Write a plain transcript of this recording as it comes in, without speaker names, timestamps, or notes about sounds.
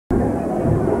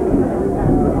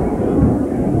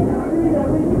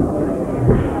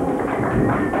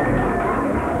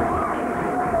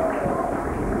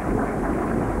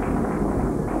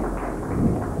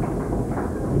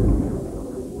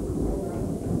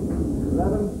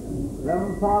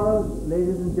fathers,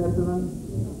 ladies and gentlemen,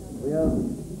 we are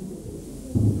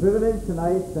privileged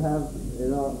tonight to have,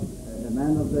 a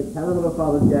man of the caliber of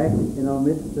Father Jack in our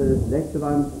midst to lecture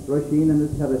on Rusheen and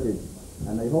his heritage.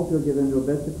 And I hope you'll give him your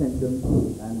best attention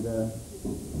and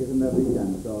give him every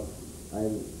chance. So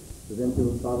I'll present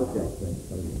you Father Jack.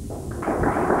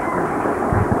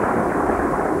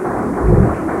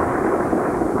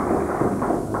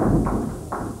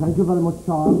 Thank you very much,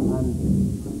 Sean,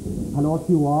 and hello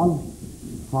to you all,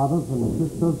 fathers and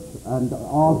sisters and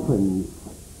all friends.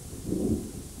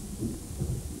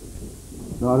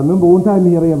 Now, I remember one time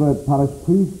here I have a parish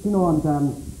priest, and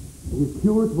his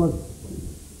curate was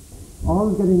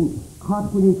always getting caught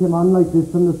when he came on like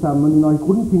this in the sermon, and I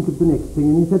couldn't think of the next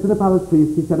thing. And he said to the parish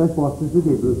priest, he said, I suppose it's the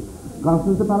devil. God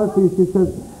says the parish priest, he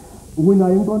says, when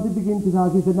I'm going to begin to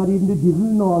talk, he said, not even the devil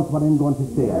knows what I'm going to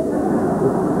say.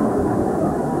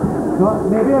 So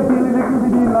maybe I feel a little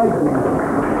bit enlightened.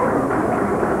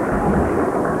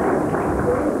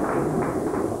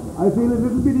 I feel a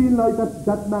little bit enlightened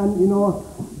that man,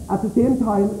 at the same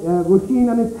time, Rusheen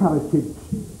and his heritage,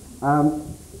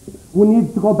 we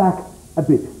need to go back a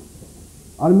bit.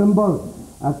 I remember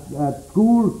at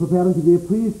school preparing to be a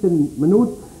priest in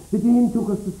Maynooth, the dean took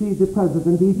us to see the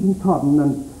president each in turn,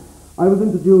 and I was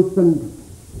introduced, and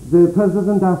the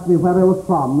president asked me where I was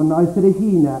from, and I said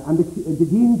Ahina, and the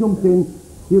dean jumped in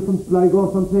here from Sligo,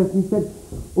 some place, and he said,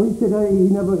 he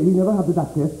never had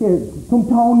that place, some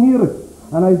town near it.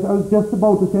 And I was just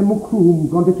about to say Macroom,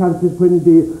 going to catch it when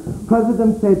the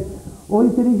president said,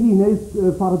 Ahina is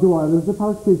Father Doyle, is the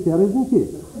parish priest there, isn't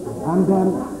he? And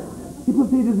he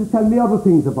proceeded to tell me other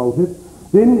things about it.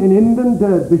 Then in England,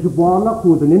 Bishop Warlock,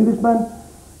 who was an Englishman,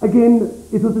 again,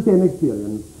 it was the same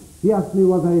experience. He asked me,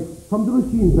 was I from the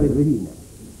Rusheen side of Ahina?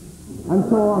 And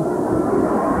so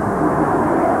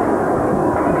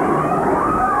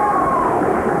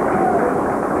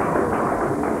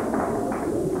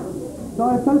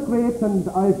I felt great, and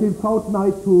I feel proud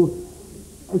tonight to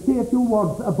say a few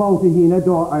words about Ahina,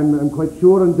 though I'm quite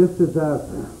sure, and this is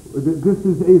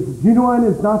genuine,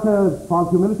 it's not a false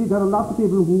humility. There are lots of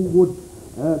people who would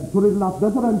put it a lot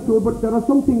better, I'm sure, but there are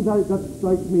some things that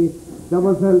strike me. There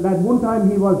was that one time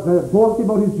he was boasting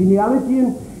about his genealogy,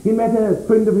 and he met a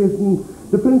friend of his, and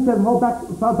the friend said, how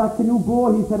far back can you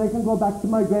go? He said, I can go back to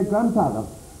my great-grandfather.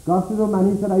 God said, man,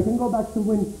 he said, I can go back to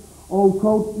when old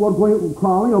crowd were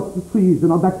crawling up the trees,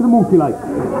 back to the monkey like.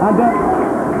 And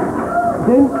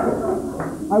then,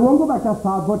 I won't go back that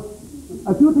far, but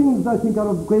a few things I think are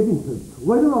of great interest.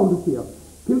 Right around us here,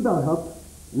 Kildare,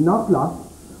 Knocklock,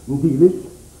 and Dealish,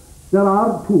 there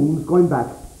are tombs going back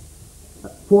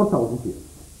 4,000 years.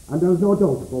 And there's no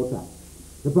doubt about that.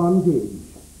 The Bronze Age.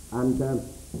 And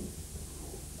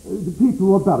the people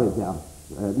were buried there.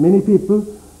 Many people.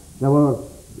 There were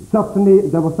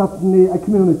certainly a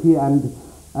community and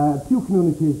a few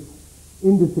communities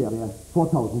in this area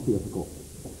 4,000 years ago.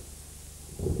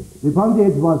 The Bronze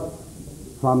Age was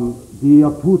from the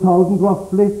year 2000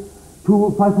 roughly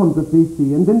to 500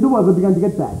 BC, and then the weather began to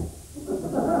get bad.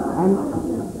 And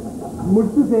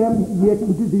much the same yet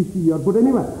into this year, but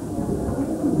anyway,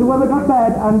 the weather got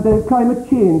bad and the climate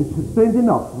changed, strange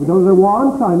enough. There was a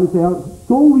warm climate there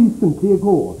so recently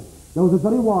ago. There was a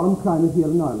very warm climate here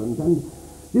in Ireland, and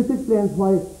this explains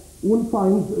why one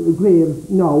finds graves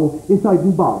now inside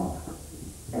in bogs.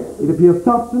 It appears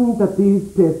certain that these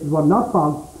places were not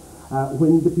bogs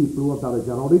when the people were buried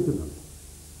there originally.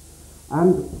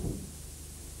 And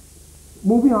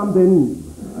moving on then,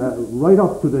 right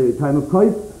up to the time of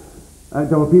Christ,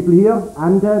 there were people here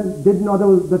and didn't know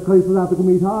that Christ was after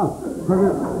coming at all.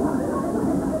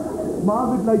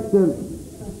 Margaret liked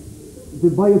to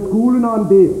buy a school, and on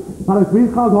the parish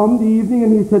priest called home in the evening,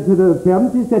 and he said to the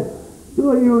parents, he said,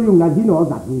 you're a young lad, he knows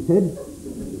that, he said.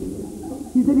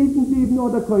 He said, he didn't even know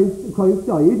that Christ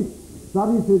died. That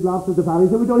he said, laughed at the parish,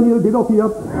 so we don't hear a bit up here.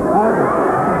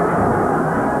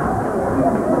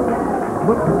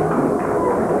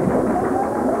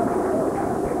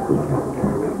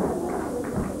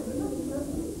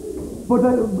 But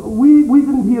we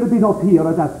didn't hear a bit up here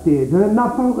at that stage,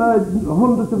 not for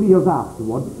hundreds of years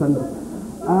afterwards. And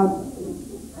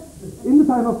in the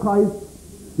time of Christ,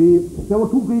 there were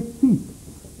two great feasts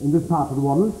in this part of the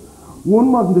world.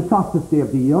 One was on the shortest day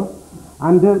of the year,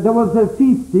 and there was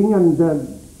feasting, and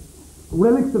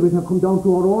relics of it have come down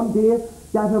to our own day,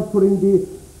 that of putting the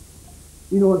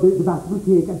baptismal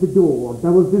cake at the door.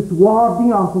 There was this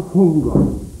warding off of hunger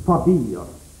for the year.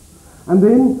 And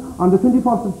then, on the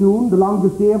 21st of June, the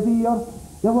longest day of the year,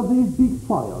 there were these big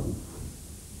fires.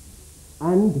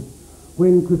 And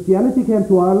when Christianity came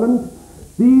to Ireland,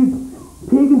 these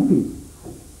pagan feasts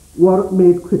were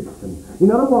made Christian.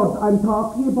 In other words, I'm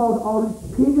talking about our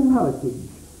pagan heritage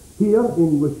here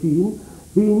in Rusheen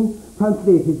being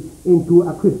translated into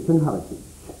a Christian heritage.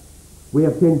 We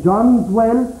have St. John's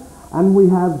Well, and we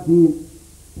have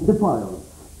the fires.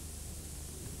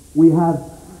 We have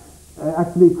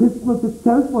actually Christmas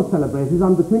itself was celebrated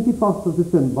on the 21st of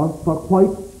December for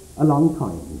quite a long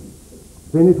time.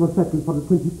 Then it was settled for the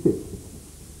 25th.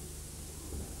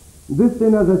 This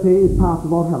then, as I say, is part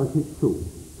of our heritage too.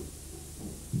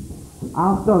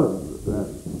 After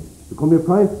the coming of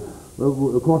Christ,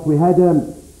 of course we had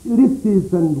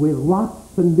lisses and we had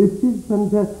rats and lisses, and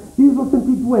these were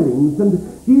simply dwellings, and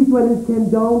these dwellings came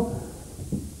down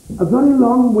a very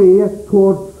long way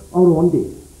towards our own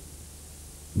day.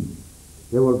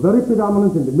 They were very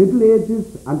predominant in the Middle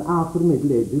Ages and after the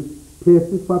Middle Ages,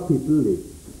 places where people lived.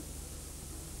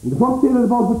 In the first period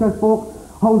about which I spoke,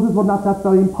 houses were not that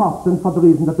very important for the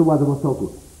reason that the weather was so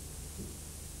good.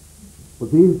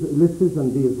 But these lisses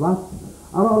and these rats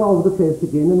are all over the place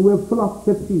again, and we're full of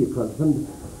vehicles, and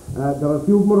there are a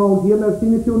few of them around here, and I've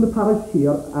seen a few in the parish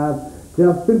here. They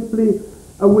are simply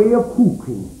a way of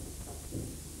cooking.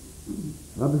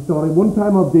 I have a story one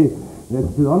time of the,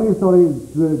 it's only a story,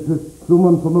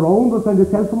 someone from around was trying to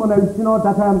tell someone else, you know,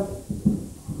 that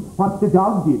what the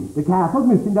dog did. The cat was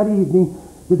missing that evening.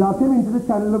 The dog came into the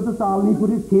channel of the stall, and he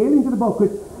put his tail into the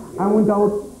bucket and went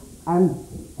out, and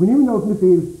when he went out in the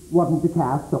field, wasn't the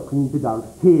cat sucking the dog's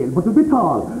tail, but a bit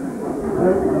tall.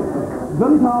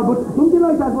 Very tall, but something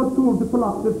like that was true of the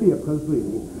phylloxera vehicles,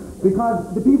 really.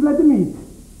 Because the people had the meat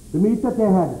that they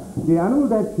had, the animal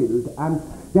they had killed, and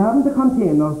they hadn't the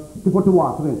containers to put the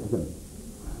water into them.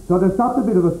 So they stopped a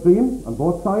bit of a stream on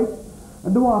both sides,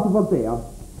 and the water was there.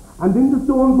 And then the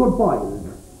stones were boiled,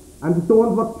 and the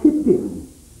stones were tipped in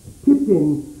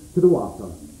to the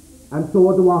water. And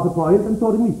so the water boiled, and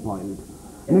so the meat boiled.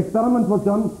 An experiment was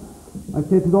done, I'd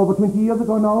say it was over 20 years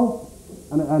ago now,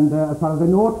 and as far as I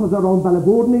know, it was around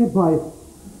Ballabordney by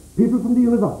people from the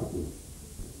university.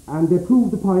 And they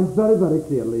proved the point very, very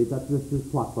clearly that this is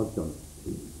what was done.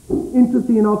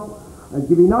 Interesting enough, I'll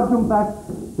give you another jump back,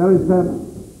 there is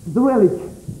the relic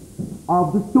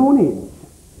of the Stone Age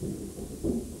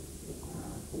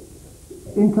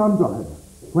in Clondrohid,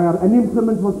 where an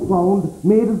implement was found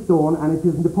made of stone, and it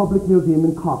is in the public museum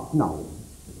in Cork now.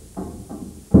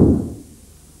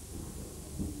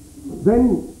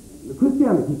 Then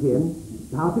Christianity came.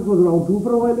 The Catholics was around too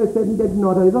for a while, I said, and they did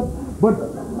not either. But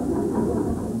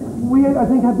we, I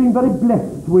think, have been very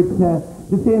blessed with the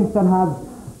saints that have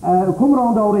come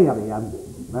around our area.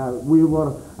 We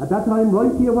were, at that time,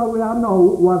 right here where we are now,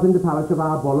 was in the parish of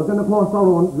Ardbollock, and of course our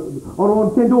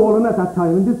own St. Olin at that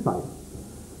time in this side.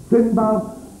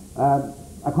 Finbar,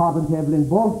 a carbon table in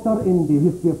Bolster in the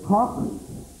history of Cork,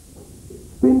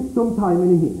 spent some time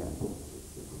in Hina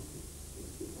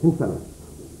himself.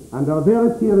 And there are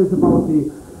various theories about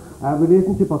the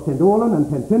relationship of St. Olin and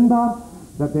St. Finbar,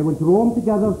 that they went to Rome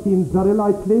together seems very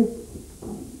likely.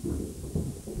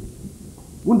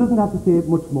 One doesn't have to say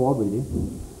much more, really,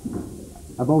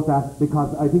 about that,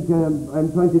 because I think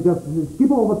I'm trying to just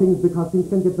skip over things because things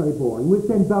can get very boring. We've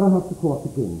St. Bernard, of course,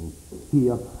 again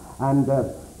here, and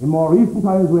in more recent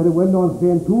times we had a well-known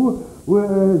saint too,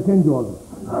 St. Joseph.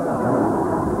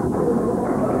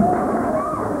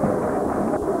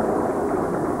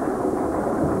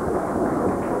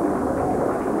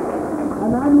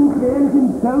 And I who claimed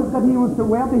himself that he was to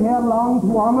wear the hair long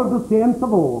to honour the saints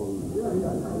of old.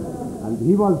 And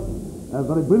he was a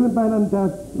very brilliant man, and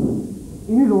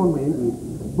in his own way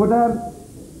indeed. But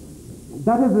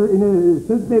that is, in a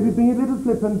sense, maybe being a little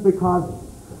flippant, because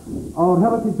our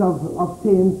heritage of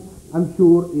saints, I'm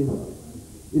sure, is,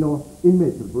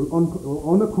 immeasurable,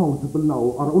 unaccountable now,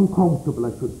 or uncountable,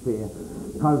 I should say.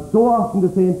 Because so often the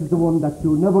saint is the one that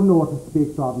you never notice to be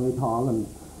extraordinary at all, and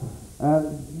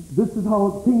this is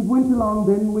how things went along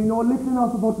then. We know little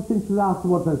enough about the centuries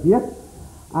afterwards as yet.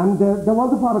 And there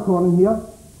was a paracroning here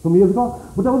some years ago,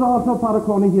 but there was also a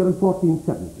paracroning here in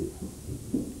 1470.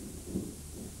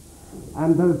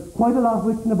 And there's quite a lot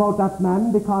written about that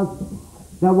man, because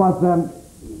there was a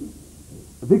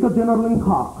Vicar General in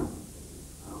Cork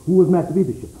who was meant to be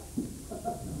bishop.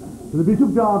 So the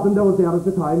Bishop Jordan, that was there at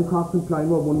the time, Cork and Clyne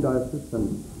were one diocese,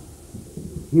 and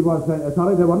he was,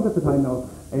 sorry, they weren't at the time now,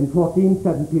 in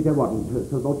 1470 they weren't,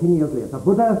 so about 10 years later.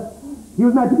 But he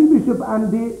was meant to be bishop,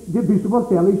 and the bishop was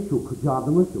fairly shook.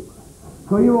 Jordan was shook.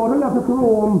 So he wrote a letter to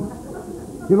Rome.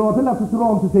 He wrote a letter to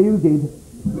Rome to say you did.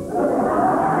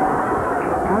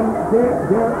 And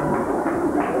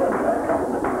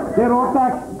they wrote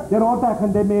back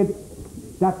and they made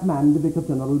that man the Vicar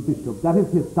General bishop. That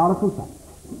is historical fact.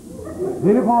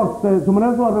 Then of course, someone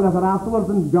else ordered it afterwards,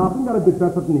 and Gordon got a bit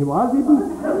better than he was even.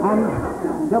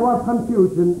 And there was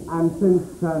confusion, and since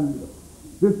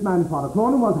this man, Father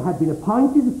Cornwall, had been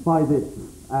appointed by the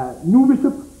new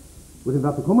bishop, with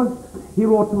inverted commas, he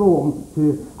wrote to Rome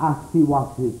to ask he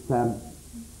was his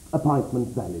appointment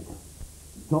valid.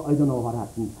 So I don't know what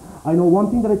happened. I know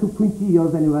one thing, that it took 20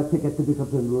 years anyway to get the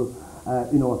bishop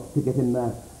to get him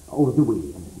out of the way.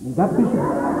 And that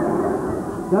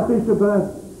bishop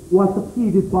was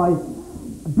succeeded by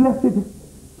Blessed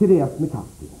Thaddeus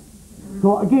McCarthy.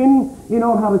 So again, in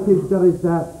our heritage there is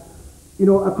a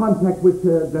contact with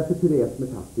Blessed Thaddeus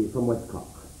McCarthy from West Cork,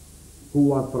 who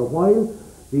was for a while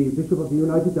the Bishop of the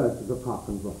United Diocese of Cork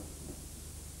and Ross.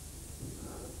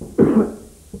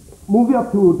 Moving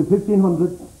up to the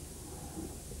 1500s,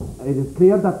 it is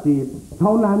clear that the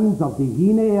townlands of the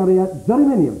Heenay area, very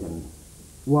many of them,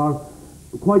 were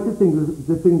quite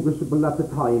distinguishable at the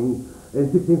time. In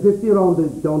 1650, around the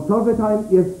Down Survey time,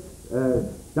 yes,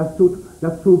 that's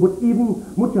true, but even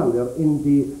much earlier, in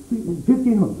the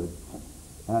 1500s,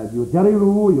 you had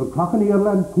Derryroo, you had Corkery,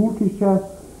 Ireland, Coolkisha,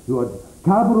 you had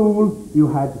Carbaroo, you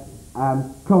had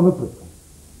Crown of Britain.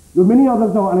 There are many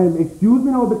others now, and excuse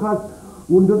me now, because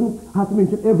one doesn't have to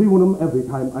mention every one of them every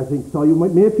time, I think, so you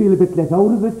may feel a bit let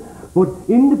out of it, but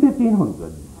in the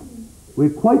 1500s, we're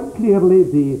quite clearly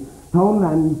the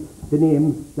townlands, the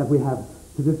names that we have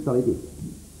to this very day.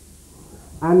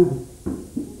 And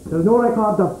there's no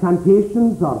record of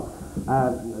plantations or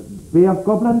Bay of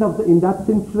Gobland in that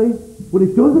century, but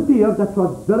it does appear that it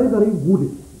was very, very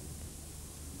wooded.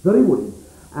 Very wooded.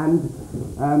 And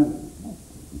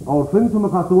our friends from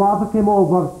across the water came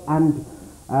over and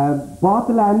bought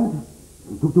the land,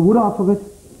 took the wood off of it,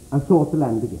 and sowed the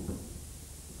land again.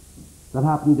 That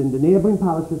happened in the neighbouring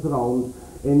parishes around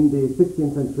in the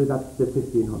 16th century, that's the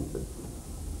 1500s.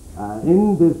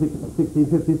 In the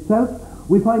 1650s itself,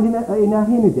 we find in a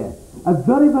Henide a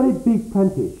very, very big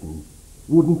plantation,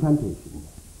 wooden plantation.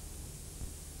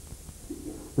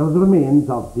 Those are the remains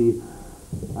of the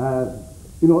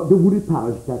wooded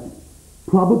parish that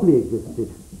probably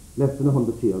existed less than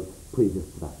 100 years previous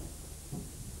to that.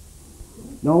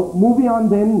 Now, moving on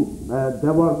then,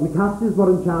 McCarthy's were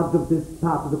in charge of this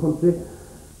part of the country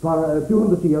for a few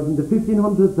hundred years, in the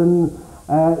 1500s and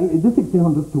in the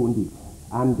 1600s too, indeed.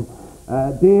 And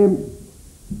they,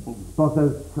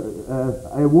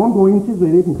 I won't go into it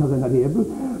really because I'm not able,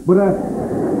 but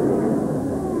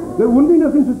the one thing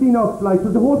that's interesting enough, like,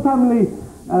 was the whole family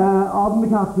of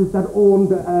McCarthy's that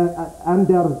owned, and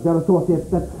their associates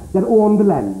that owned the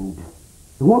land.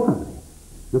 The whole family.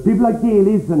 The people like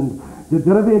Daly's, and the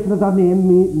derivation of their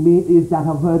name is that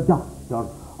of a doctor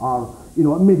or,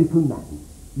 a medical man.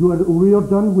 You had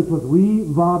Riordan, which was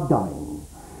Rivardine,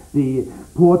 the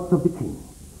poets of the king.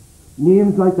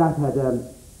 Names like that had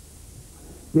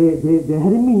they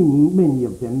had a meaning, many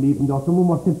of them, even though some of them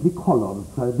were simply colours.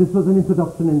 This was an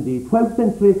introduction in the 12th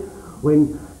century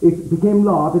when it became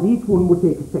law that each one would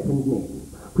take a second name.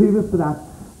 Previous to that,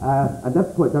 and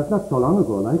that's not so long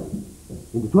ago, like,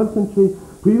 in the 12th century,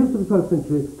 previous to the 12th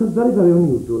century, it was very, very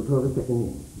unusual to have a second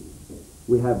name.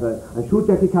 We have, I'm sure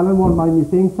Jackie Callan won't mind me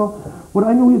saying so, but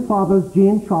I knew his father's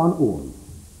Jane Sean Owen.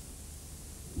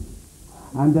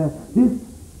 And this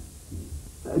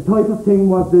type of thing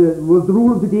was the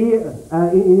rule of the day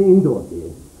in those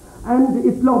days. And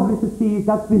it's lovely to see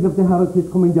that bit of the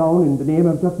heritage coming down in the name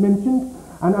I've just mentioned,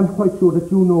 and I'm quite sure that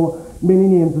you know many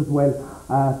names as well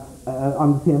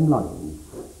on the same lines.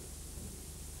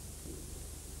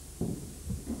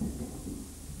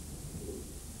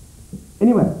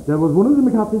 Anyway, there was one of the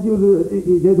McCarthy's,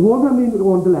 the whole family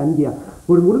owned the land here,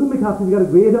 but one of the McCarthy's got a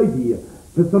great idea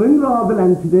to surrender all the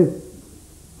land to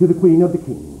the Queen of the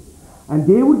King. And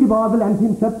they would give all the land to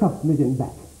himself personally then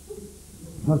back.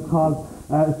 It was called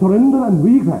surrender and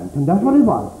regrant, and that's what it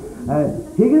was.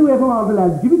 Take it away from all the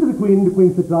land, give it to the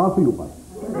Queen said, all for you, boy.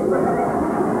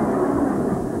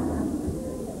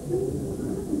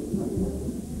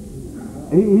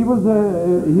 He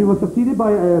was succeeded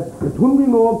by a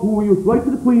son-in-law who used to write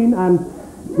to the Queen, and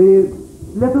the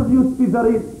letters used to be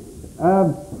very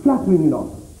flattering,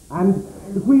 And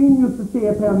the Queen used to say,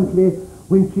 apparently,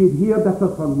 when she'd hear that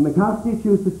was from McCarthy, she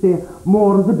used to say,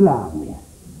 more the blarney,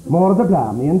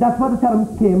 and that's where the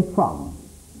term came from,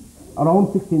 around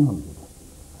 1600,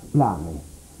 blarney.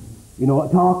 A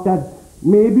talk that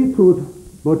may be truth,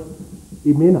 but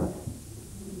it may not.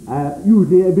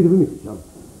 Usually a bit of a mixture,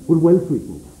 but well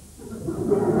sweetened.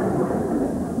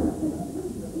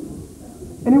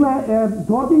 Anyway,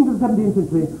 towards the end of the 17th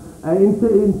century,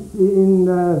 in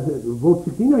about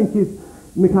 1690s,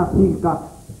 McCarthy got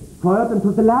fired, and it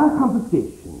was the last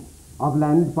confiscation of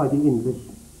land by the English.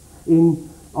 in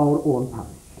our own parish.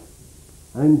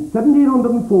 And in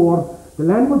 1704, the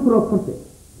land was put up for sale.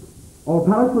 Our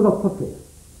parish was up for sale.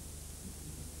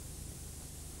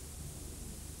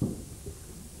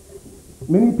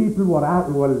 Many people were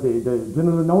the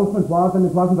general announcement was, and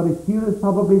it wasn't very serious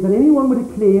probably, that anyone with a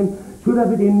claim should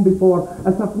have it in before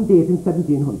a certain date in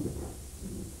 1700.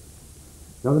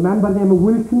 Now the man by the name of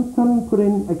Wilkinson put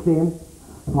in a claim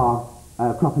for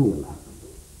Corkery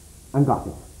and got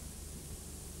it.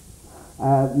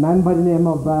 A man by the name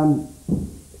of,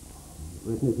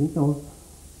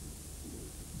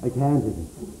 I can't, is it?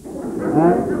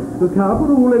 So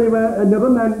Carver anyway, another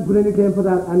man put in a claim for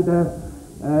that, and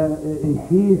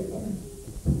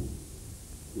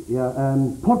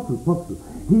Purcell,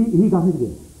 he got it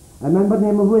again. A man by the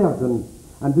name of Reardon,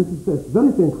 and this is a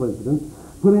very strange coincidence,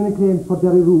 put in a claim for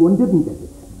Derry Roo and didn't get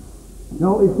it.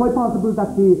 Now, it's quite possible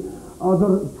that the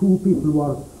other two people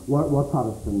were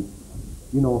Protestants,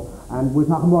 you know, and we're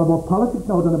talking more about politics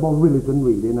now than about religion,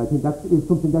 really, and I think that is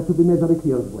something that should be made very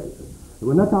clear as well.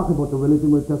 We're not talking about the religion,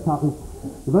 we're just talking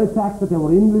the very fact that they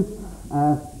were English,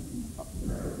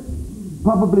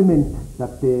 probably meant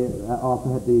that they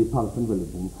also had the Protestant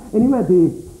religion. Anyway,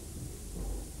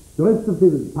 the rest of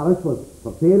the parish was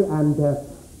for sale, and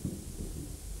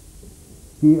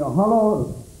the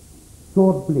hollow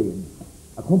sword blades,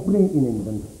 a company in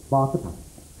England, bought the parish.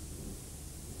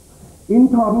 In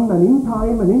turn, and in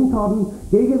time, and in turn,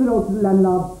 they gave it out to the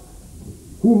landlords,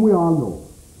 whom we all know,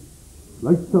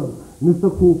 like Mr.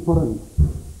 Cooper and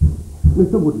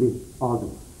Mr. Woodley, all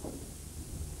those.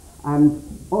 And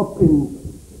up in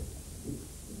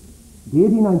the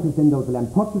 1890s, then there was the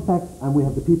Land Purchase Act, and we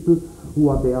have the people who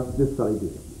are there this very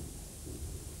day.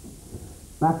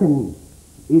 Back in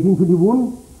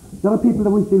 1821, there are people that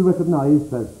we still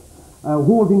recognise as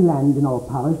holding land in our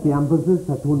parish. The Ambresses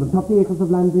had 230 acres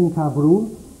of land in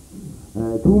Carbaroon,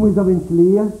 Toomies of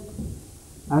Inchleah,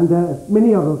 and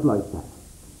many others like that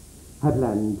had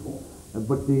land,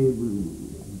 but the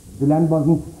land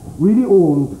wasn't really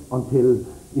owned until,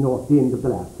 you know, the end of the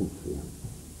last century.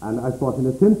 And I thought, in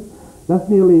a sense, that's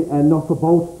nearly enough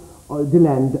about the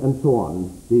land and so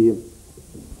on.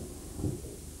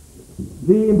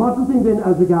 The important thing then,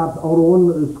 as regards our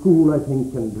own school, I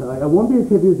think, and I won't be able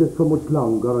to do this for much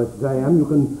longer, as I am. You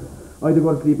can either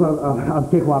go to sleep or I'll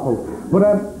take a walk out. But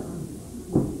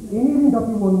in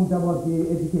 1831, there was the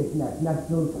Education Act,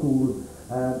 National School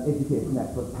Education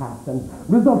Act was passed, and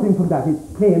resulting from that, it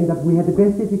claimed that we had the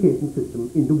best education system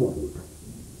in the world.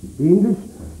 The English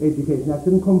Education Act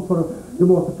didn't come for the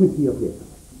more than 20 years later.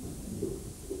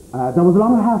 There was a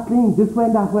lot of hassling this way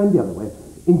and that way and the other way.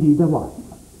 Indeed, there was.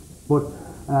 But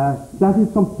that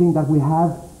is something that we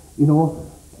have, you know,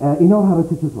 in our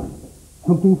heritage as well.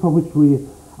 Something for which we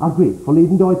are grateful,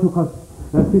 even though it took us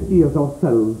 50 years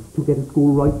ourselves to get a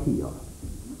school right here.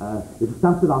 It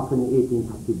started off in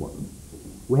 1831.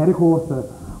 We had, of course,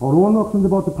 our own notions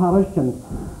about the parish, and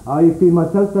I feel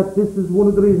myself that this is one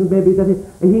of the reasons maybe that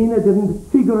Ahina didn't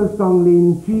figure as strongly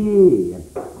in GA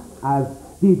as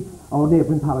did our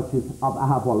neighbouring parishes of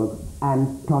Ahabwallock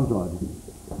and Clondroyd.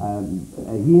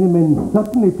 Ahina men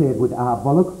certainly played with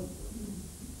Ahabwallock,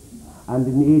 and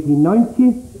in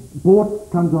 1890 both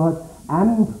Clondroyd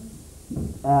and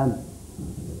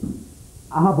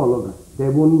Ahabwallock, they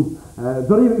won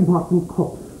very important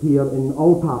cups here in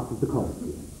all parts of the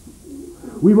country.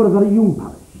 We were a very young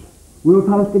parish. We were a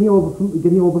parish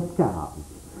getting over scars.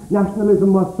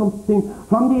 Nationalism was something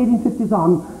from the 1850s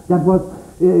on that was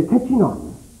catching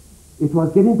on. It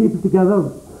was getting people together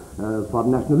for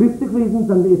nationalistic reasons,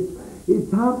 and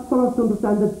it's hard for us to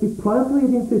understand that prior to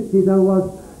 1850 there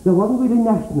wasn't really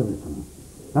nationalism.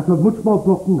 That was much more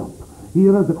broken up.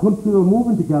 Here as the country were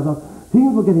moving together,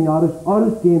 things were getting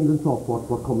Irish games and so forth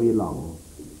were coming along.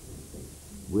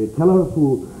 We had tellers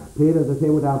who played, as I say,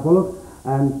 with our Bullock,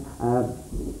 and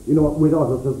you know, with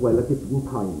others as well at different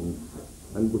times,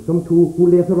 and with some too who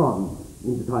later on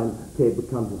in the time played with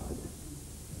Clondroyd.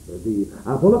 The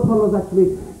Bullock fellows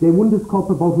actually, they won this cup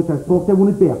about which I spoke, they won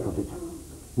it barefooted.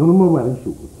 None of them were wearing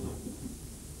shoes.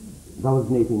 That was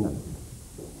in 1890.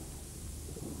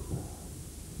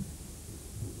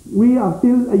 We are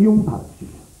still a young parish.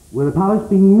 We're a parish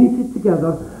being knitted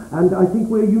together, and I think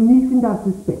we're unique in that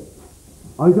respect.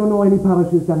 I don't know any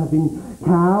parishes that have been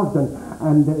carved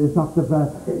and sort of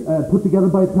put together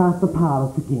by plaster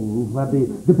Paris again, where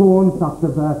the bones sort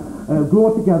of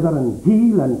grow together and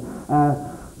heal, and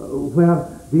where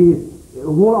the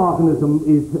whole organism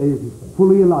is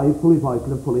fully alive, fully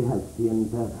vital and fully healthy.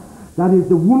 And that is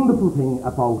the wonderful thing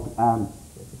about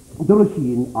the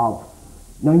Rusheen of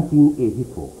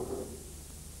 1984.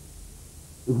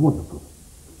 It's wonderful.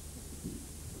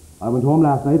 I went home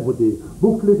last night with the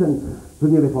booklet and till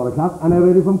nearly 4 o'clock, and I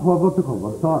read it from cover to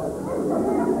cover. So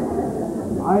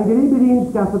I'm getting a bit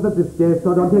inch-gaffed at this stage,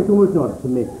 so don't take too much notice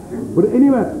from me. But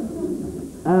anyway,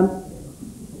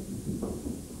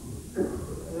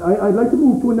 I'd like to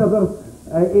move to another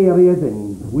area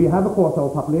then. We have, of course, our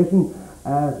population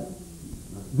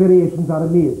variations are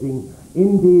amazing.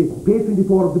 In the page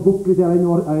 24 of the booklet there, I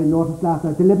noticed last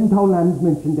night, 11 townlands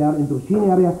mentioned there in the Rusheen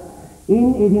area.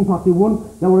 In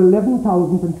 1841, there were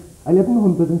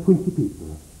 1,120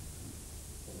 people.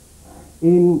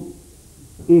 In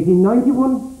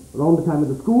 1891, around the time of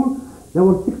the school, there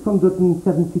were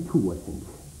 672, I think.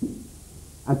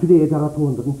 And today there are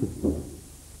 250.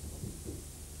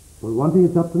 Well, one thing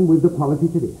is certain, with the quality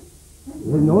today.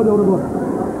 There's no doubt about it.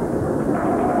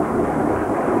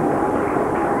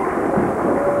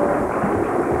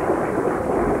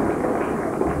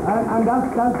 And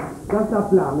that's that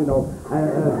plan, you know.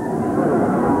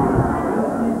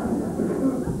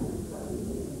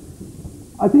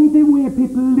 I think the way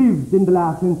people lived in the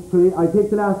last century, I take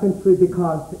the last century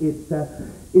because it's a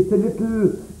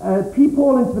little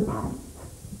peephole into the past.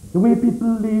 The way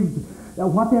people lived,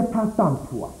 what they have passed on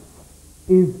to us,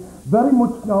 is very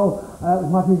much now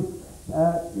what is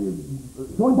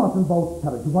so important about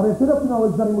heritage. What I set up now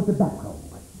is very much a background.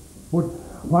 But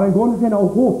what I'm going to say now,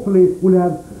 hopefully,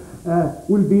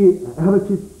 will be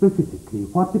heritage specifically,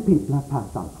 what the people have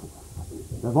passed on to us.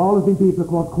 There have always been people, of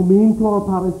course, coming into our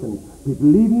parish and people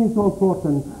leaving and so forth,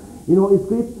 and, you know, it's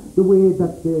great the way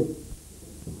that the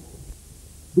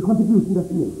contribution that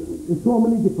they make in so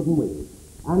many different ways.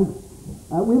 And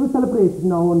we have a celebration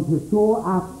now, and it's so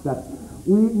apt that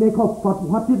we make up for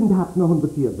what didn't happen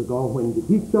 100 years ago when the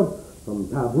teacher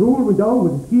from Rule went down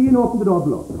with his key and opened the door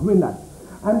below. Come in, lads.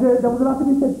 And there was a lot to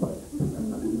be said for it.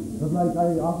 It was like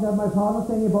I often have my father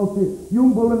saying about the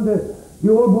young bull and the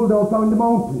old bull down down the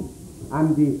mountain.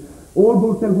 And the old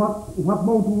bull said, what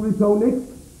mountain will we plough next?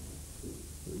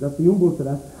 That's the young bull said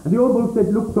that. And the old bull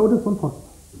said, look, plough this one first.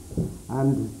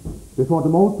 And before the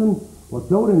mountain was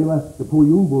ploughed anyway, the poor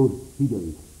young bull, he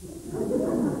died.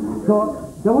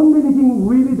 So there wasn't anything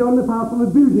really done apart from a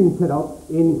building set up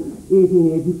in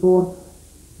 1884.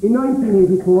 In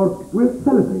 1984, we're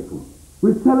celebrating.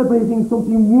 We're celebrating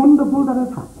something wonderful that has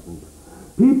happened.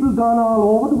 People gone all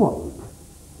over the world.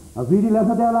 I was reading a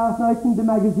letter there last night in the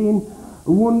magazine.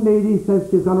 One lady says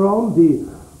she's gone around the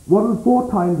world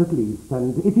 4 times at least,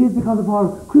 and it is because of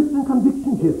her Christian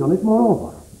conviction she's done it.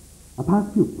 Moreover, a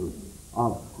past pupil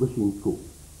of Rusheen School.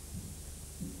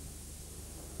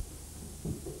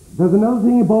 There's another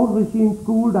thing about Rusheen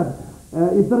School that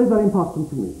is very, very important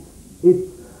to me. It's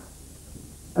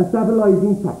a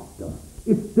stabilizing factor.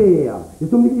 It's there.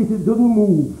 It's something, it doesn't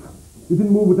move. It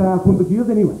didn't move with the last 100 years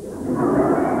anyway.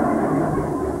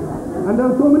 And there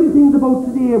are so many things about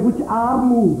today which are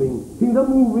moving. Things are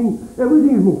moving.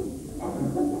 Everything is moving.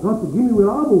 Not to give me, we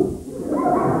are moving.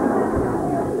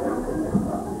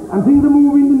 And things are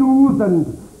moving in the news, and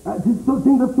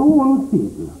things are so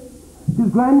unstable. It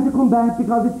is grand to come back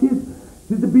because it is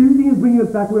the building is bringing us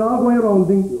back. We're all going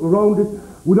around it.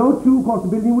 Without you, of course, the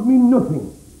building would mean nothing.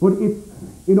 But it's,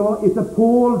 you know, it's a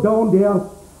pole down there,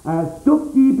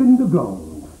 stuck deep in the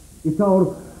ground. It's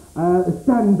our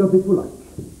stand-up, if you like.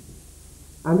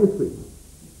 And it's free.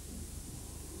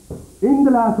 In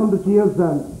the last 100 years,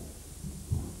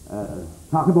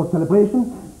 talking about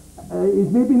celebration,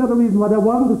 it may be another reason why there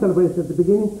wasn't a celebration at the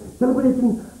beginning.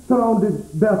 Celebration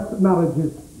surrounded births,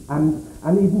 marriages, and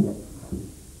even deaths.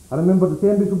 I remember the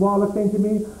same Bishop Wallace saying to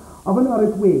me of an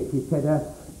Irish wake, he said,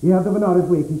 he had of an Irish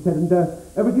wake, he said, and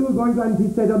everything was going on, he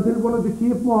said, until one of the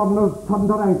chief mourners turned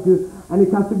her ankle and he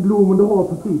cast a gloom on the whole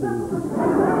proceedings.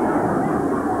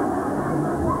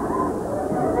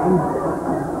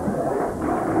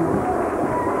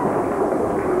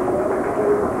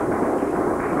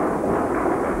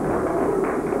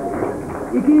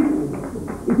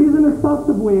 It is in a sort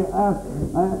of way,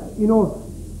 you know,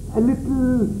 a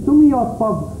little summing up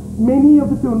of many of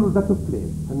the funerals that took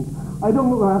place. And I don't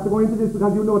know, I have to go into this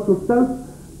because you know it yourself.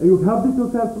 You've helped it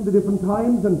yourself from the different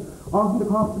times, and often the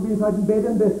cost of being inside in bed,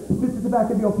 and the bits at the back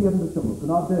of the up here in the stomach,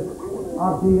 and of the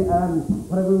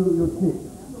whatever you sniff.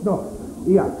 No,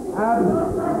 yeah.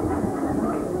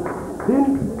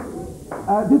 Then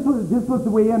this was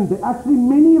the way, and actually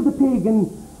many of the pagan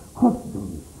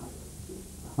customs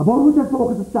about which I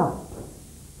spoke at the start,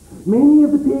 many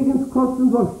of the pagan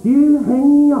customs were still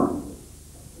hanging on,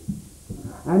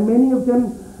 and many of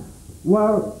them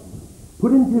were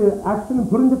put into action and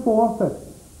put into force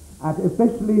at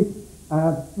especially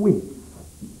weeks.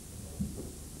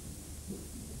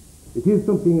 It is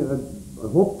something, I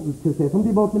hope to say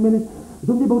something about in a minute,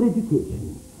 something about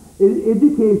education.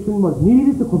 education was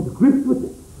needed to come to grips with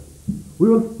this. We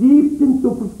were steeped in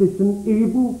superstition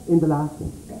even in the last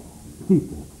century.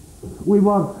 Steeped in it. We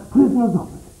were prisoners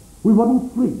of it. We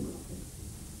weren't free.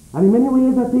 And in many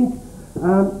ways, I think,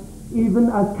 even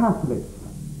as Catholics,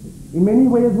 in many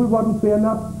ways we weren't free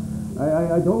enough.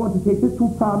 I don't want to take this too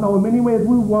far now. In many ways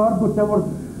we were, but there were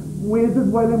ways as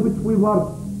well in which we were,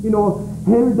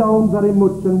 held down very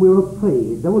much, and we were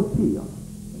afraid. There was fear.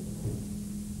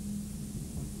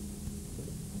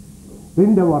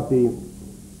 Then there were the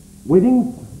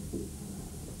weddings,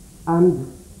 and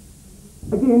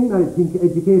again, I think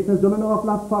education has done an awful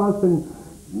lot for us, and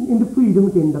in the freedom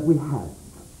again that we have.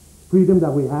 Freedom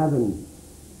that we have in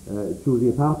choosing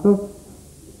a partner.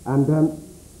 And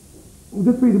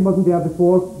this freedom wasn't there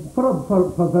before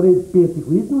for very basic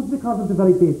reasons, because of the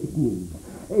very basic needs,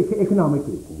 economic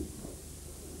reasons.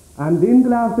 And in the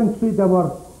last century there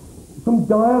were some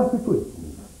dire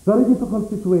situations, very difficult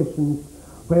situations,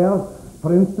 where,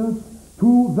 for instance,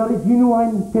 two very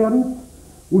genuine parents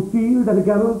would feel that a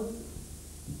girl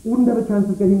wouldn't have a chance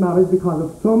of getting married because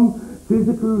of some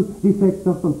physical defect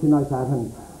or something like that.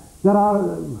 And there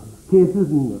are cases,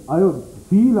 and I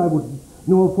feel I would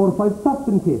know 4 or 5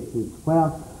 certain cases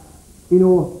where,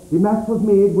 the match was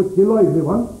made with the lively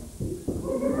one,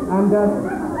 and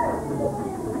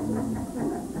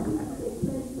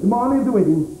the morning of the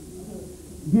wedding,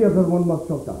 the other one was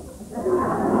shut down.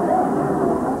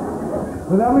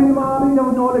 But every morning there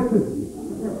was no electricity.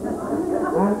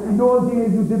 And in those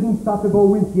days you didn't stop to go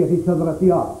winky at each other at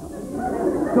the altar.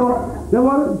 So there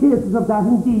were cases of that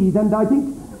indeed, and I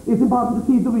think it's important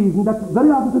to see the reason that very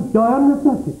often it's a dire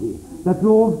necessity that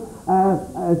drove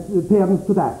parents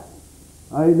to that.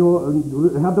 I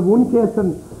had the one case,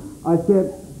 and I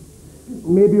said,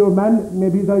 maybe your man,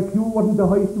 maybe his IQ wasn't the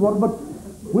highest one, but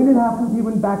when it happened, he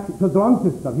went back to the wrong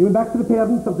sister. He went back to the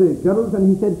parents of the girls,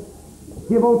 and he said,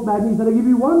 give out man, he said, I give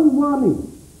you one warning.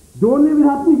 Don't let it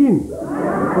happen again.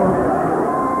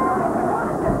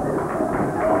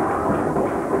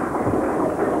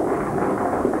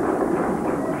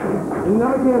 In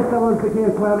another case, there was the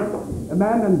case where a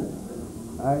man, and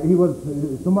he was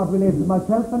somewhat related to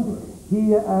myself, and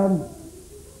he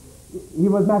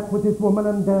was matched with this woman,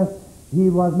 and he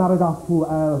was married off to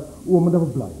a woman that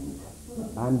was blind.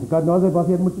 And God knows it was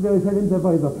he had much to do with it himself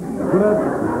either.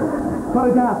 But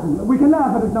sorry to happen. We can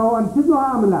laugh at it now, and there's no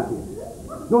harm in laughing.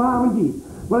 No harm indeed.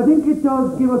 Well, I think it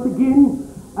does give us again,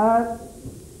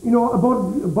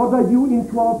 about our view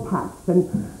into our past, and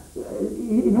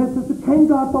it helps us to thank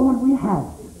God for what we have,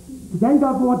 to thank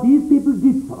God for what these people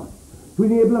did for us, to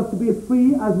enable us to be as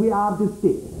free as we are this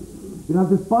day. Because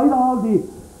despite all the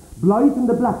blight and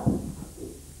the blackness,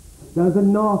 there's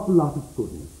an awful lot of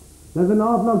goodness. There's an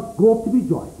awful lot of scope to be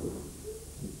joyful.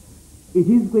 It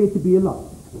is great to be alive,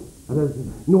 and there's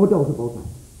no doubt about that.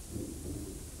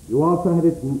 You also had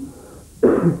it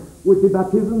with the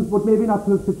baptisms, but maybe not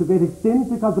to such a great extent,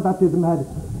 because the baptism had,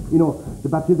 the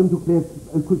baptism took place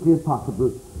as quickly as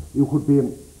possible. You could be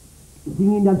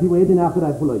singing and waiting after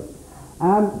that for life.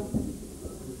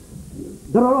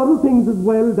 There are other things as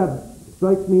well that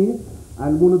strike me,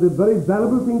 and one of the very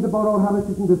valuable things about our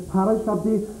heritage in this parish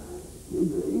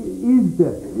is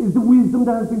the wisdom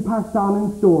that has been passed on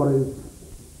in stories.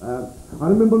 I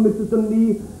remember Mrs.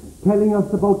 Dunley telling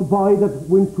us about the boy that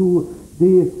went to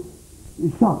the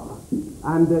shop,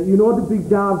 and the big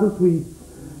jars of sweets,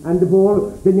 and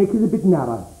the neck is a bit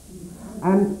narrow,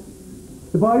 and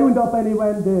the boy went up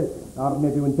anyway, and or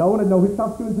maybe went down, I don't know which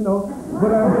shop he went to know,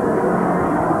 but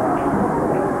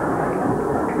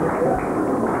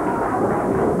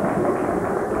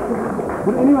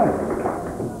anyway,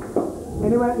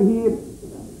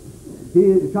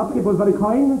 the shopkeeper was very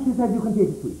kind, and she said, you can take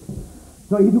a sweet.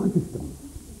 So he took a system.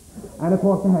 And of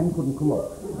course the hand couldn't come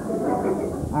up.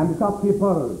 And the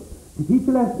shopkeeper, to teach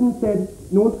a lesson, said,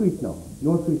 no sweet now,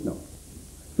 no sweet now.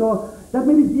 So that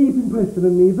made a deep impression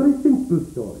on me, a very simple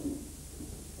story.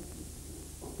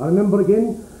 I remember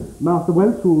again, Master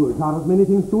Welch, who taught us many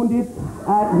things too indeed,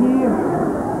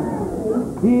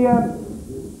 he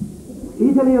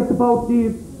telling us about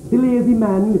the lazy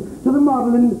man, to the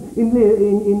model in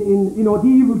the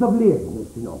evils of laziness,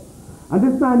 And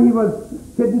this man, he was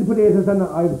sitting the potatoes, and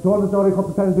I've told the story a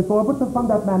couple of times before, but from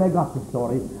that man I got the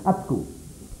story at school.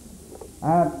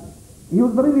 He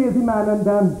was a very lazy man, and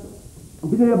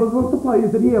the neighbours were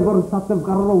surprised that he ever got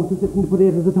around to sitting the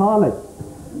potatoes at all.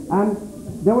 And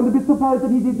they were a bit surprised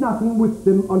that he did nothing with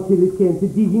them until it came to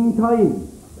digging time.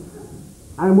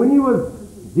 And when he was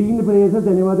digging the potatoes,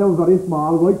 anyway, they were very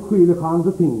small, white queer kinds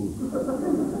of things.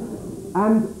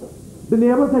 And the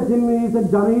neighbour said to him, he said,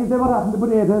 Johnny, they were having the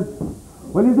potatoes.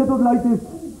 Well, he said, it was like this.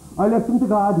 I I left them to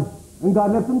God, and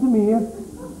God left them to me,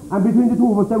 and between the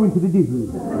two of us, they went to the devil.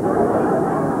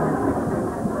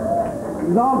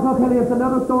 There's also, tell you, it's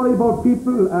another story about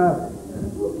people,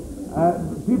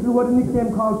 people who had a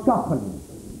nickname called Shocking,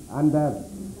 and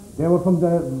they were from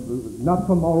not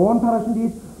from our own parish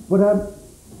indeed, but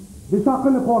the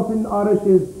Shocking, of course, in Irish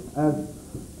is,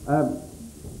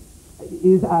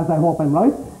 as I hope I'm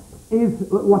right, is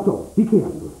watch out, be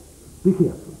careful, be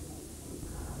careful.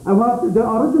 And what the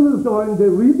original story, the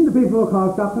reason the people were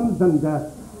called Shockings, and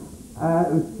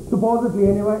supposedly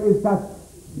anyway, is that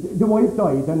the wife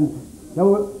died, and they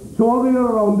were shouldering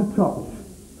around the church,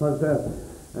 because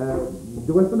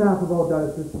the western half of our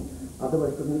diocese, or the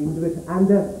western end of it, and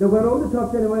they were around the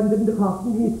church anyway, and then the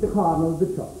coffin hit the corner of the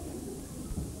church.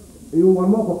 You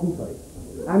one more up inside.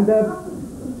 And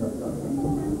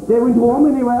they went home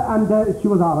anyway, and she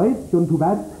was alright, she wasn't too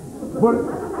bad. But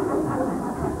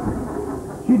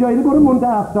she died about a month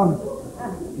after.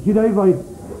 She died right.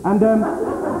 And they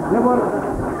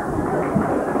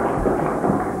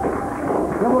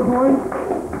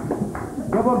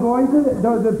were going to,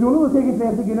 the funeral was taking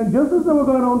place again, and just as they were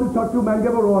going around the church, a man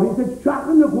gave a roar. He said,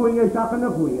 "Shocking the going, shocking the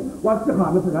going." What's the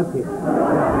comment for that?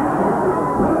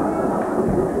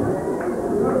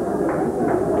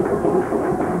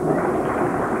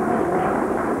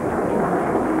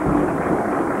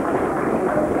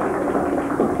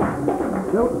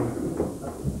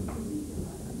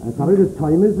 Sorry, the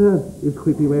time is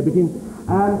quickly way between.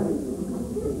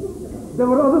 There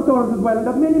were other stories as well, and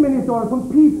there were many stories from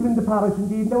people in the parish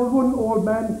indeed. There was one old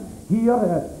man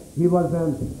here, he was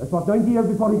about 90 years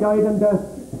before he died, and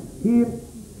he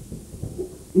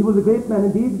was a great man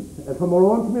indeed, from our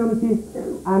own community,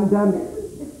 and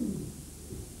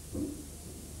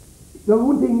the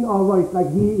one thing, all right, like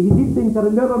he did think that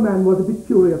another man was a bit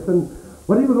curious, and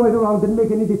what he was right around didn't make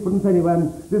any difference anyway,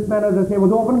 and this man, as I say,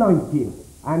 was over 90.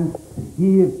 And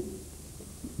he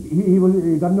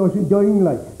got notion dying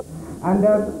like. And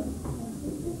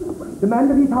the man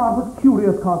that he thought was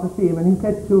curious caught the same, and he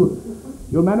said to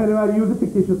your man, anyway, I use a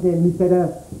fictitious name, he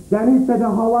said, Danny said,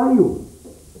 how are you?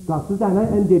 Dr. Danny,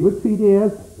 and did with 3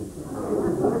 days.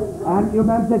 And your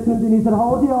man said to him, and he said,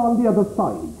 how are they on the other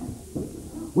side?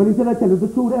 Well, he said, I tell you the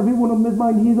truth, every one of them is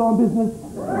minding his own business.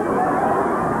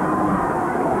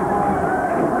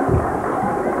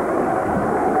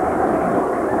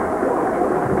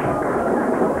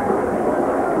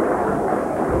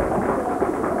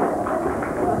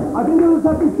 I think there was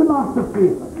certain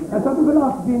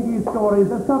philosophy in these stories.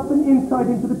 There's certain insight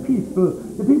into the people.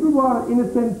 The people were, in a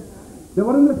sense,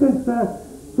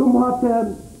 somewhat,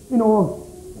 you know,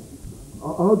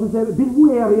 how to say, a bit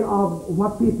wary of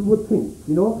what people would think,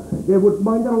 you know. They would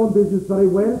mind their own business very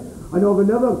well. I know of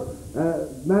another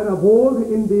man of old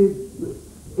in the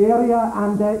area,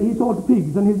 and he sold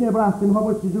pigs, and his neighbour asked him, how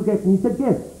much did you get? And he said,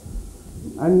 guess.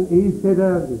 And he said,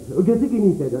 guess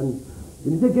again, he said. And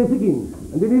then he said, guess again.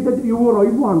 And then he said, you were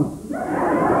right once.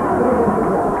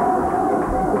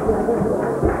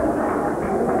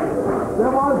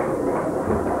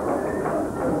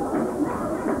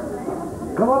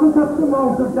 There was a certain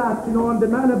amount of that, you know, and the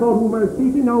man about whom I was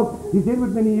speaking now, he's dead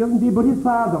with many years indeed, but his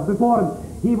father, before him,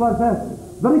 he was a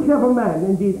very clever man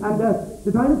indeed, and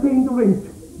the time of paying the rent,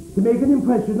 to make an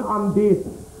impression on the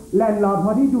landlord,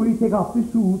 what he'd do, he'd take off his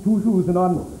two shoes and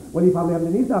on, well, he probably had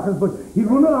any stockings, but he'd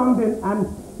run around then, and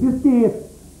his state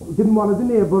didn't want the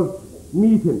neighbours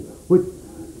meet him, with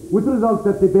the result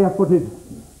that the barefooted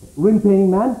rent-paying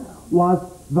man was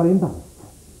very embarrassed.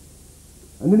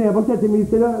 And the neighbour said to me, he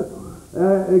said,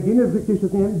 again a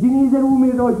fictitious name, Ginny, he said, who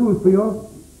made our shoes for you?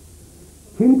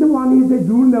 10 to 1, he said,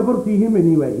 you'll never see him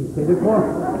anyway. He said, of course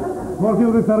he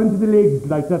was referring to the legs,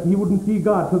 like that he wouldn't see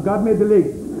God, so God made the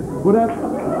legs. But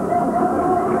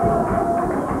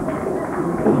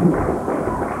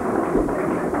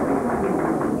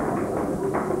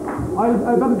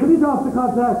I better finish off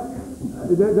because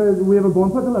we have a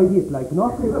bonfire to light it, like, you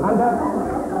know. And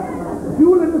a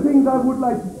few little things I would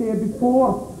like to say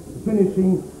before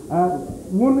finishing.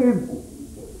 One is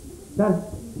that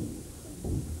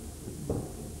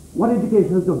what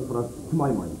education has done for us, to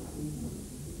my mind.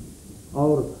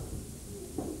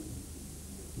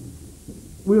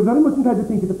 We are very much inclined to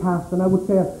think of the past, and I would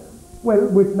say, well,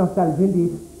 with nostalgia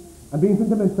indeed, and being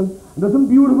sentimental, and there's some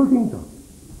beautiful things done.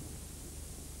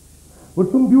 But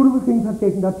some beautiful things have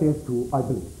taken that place too, I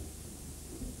believe.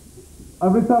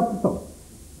 I've researched some.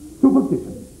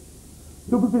 Superstition.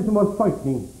 Superstition was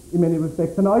frightening in many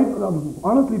respects, and I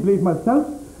honestly believe myself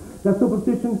that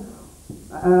superstition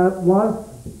was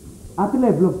at the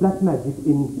level of black magic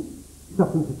in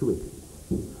certain situations.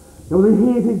 There was a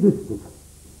hate existed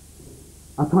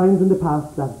at times in the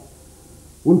past that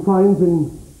one finds in,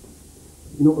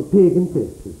 pagan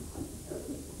places.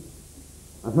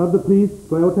 I've heard the priests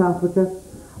go out to Africa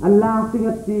and laughing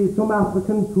at some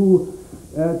Africans who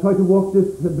try to work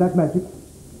this black magic,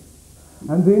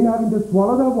 and then having to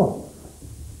swallow their words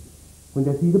when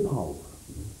they see the power.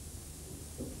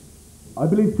 I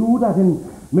believe too that in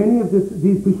many of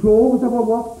these shows that were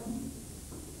worked,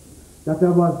 that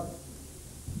there was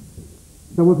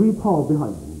real power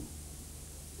behind them.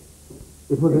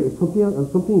 It was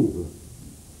something evil.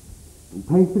 And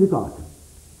thanks be to God,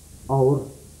 our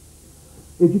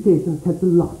education has helped a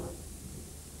lot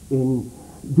in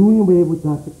doing away with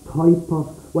that type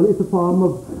of, well, it's a form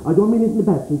of, I don't mean it in the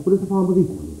bad sense, but it's a form of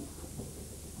ignorance.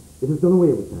 It has done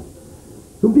away with that.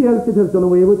 Something else it has done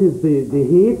away with is the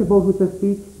hate about which I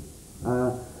speak.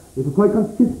 It was quite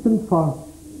consistent for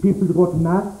people to go to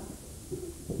Mass,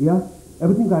 yeah,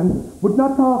 everything grand, but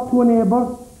not talk to a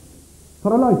neighbour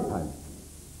for a lifetime.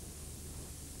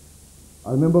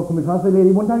 I remember coming across a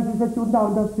lady one time, she said she wouldn't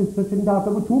down her sister sitting down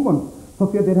there for 2 months, for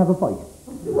fear they'd have a fight.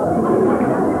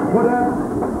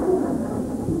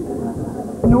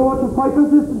 But, no, it was quite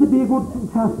consistent to be a good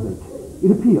Catholic, it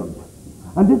appeared.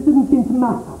 And this didn't seem to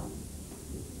matter.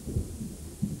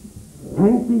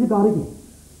 Thanks be to God again,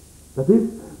 that this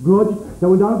grudge that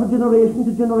went on from generation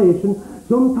to generation,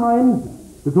 sometimes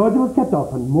the grudge was kept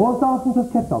up, and most often it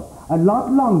was kept up a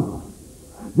lot longer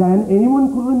than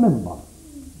anyone could remember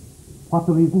what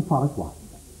the reason for it was.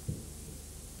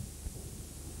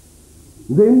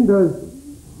 Then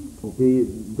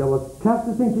there was class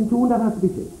distinction too, and that has to be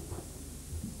fixed.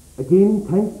 Again,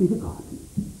 thanks be to God.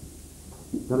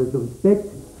 There is the respect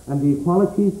and the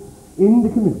equality in the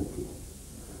community.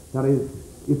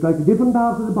 It's like a different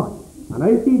part of the body. And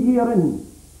I see it here in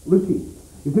Rusheen.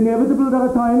 It's inevitable that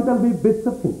at times there'll be bits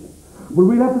of tension. But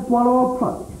we'll have to swallow our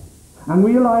pride and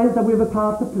realize that we have a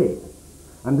part to play.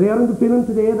 And there in the film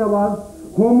today there was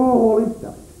Homo Holy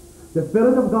Spirit. The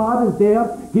Spirit of God is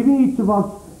there giving each of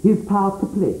us his part to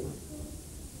play.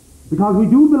 Because we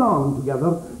do belong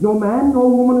together. No man, no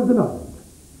woman is an island.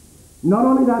 Not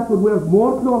only that, but we're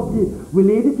more closely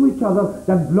related to each other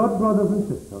than blood brothers and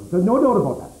sisters. There's no doubt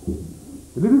about that.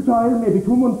 The little child may be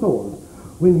 2 months old.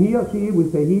 When he or she, we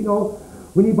say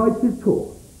when he bites his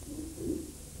toe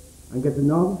and gets a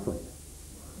nervous fright,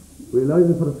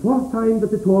 realizing for the first time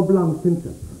that the toe belongs to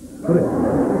himself. Correct.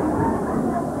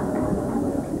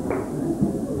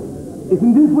 It's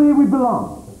in this way we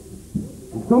belong.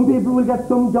 And some people will get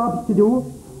some jobs to do.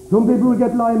 Some people will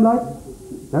get limelight.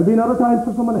 There'll be another time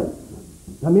for someone else.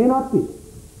 There may not be.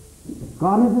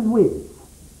 God has his ways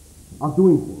of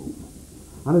doing things.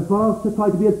 And it's for us to try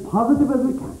to be as positive as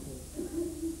we can,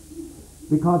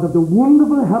 because of the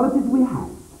wonderful heritage we have,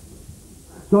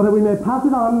 so that we may pass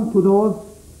it on to those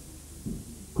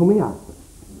coming after us.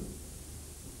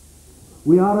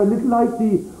 We are a little like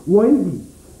the wild geese.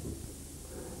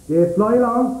 They fly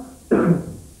along.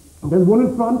 There's one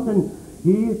in front, and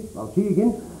he, or she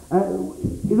again,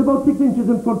 is about 6 inches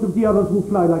in front of the others who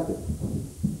fly like this.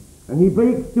 And he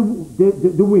breaks the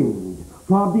wind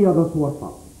for the others who are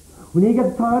following. When he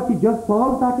gets tired, he just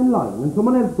falls back in line, and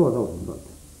someone else goes out in front.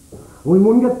 And when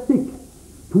one gets sick,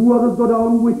 2 others go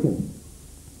down with him,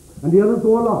 and the others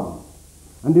go along,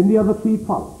 and then the other 3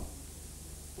 follow.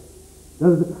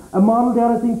 There's a model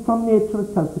there, I think, from nature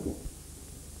itself again.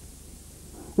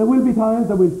 There will be times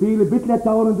that we'll feel a bit let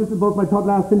down, and this is about my third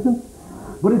last sentence,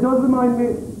 but it does remind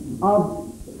me of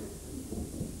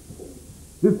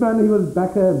this man. He was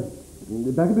back a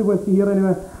bit west here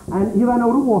anyway, and he ran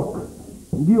out of work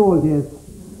in the old days,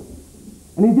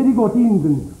 and he said he'd go to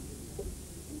England,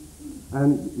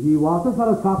 and he walked as far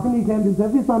as Corkery, and he claimed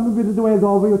himself his son visited the ways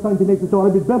over. He was trying to make the story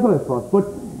a bit better, I suppose, but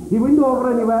he went over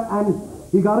anyway, and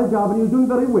he got a job, and he was doing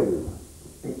very well.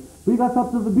 But he got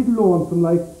sort of a bit lonesome,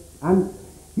 like, and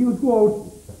he would go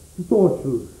out to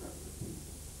socials.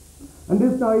 And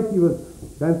this night he was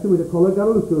dancing with a coloured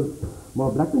girl, she was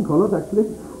more black than coloured actually,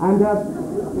 and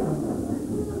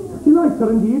she liked her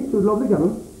indeed. She was a lovely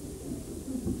girl.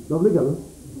 Lovely girl.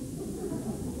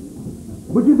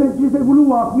 But she said, will you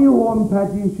walk me home,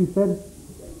 Paddy? She said,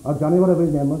 or Johnny, whatever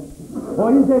his name was. Oh,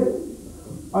 he said,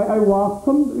 I walked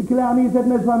from Killarney, he said,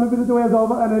 and I swam a bit of the ways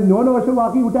over, and I said, no, I should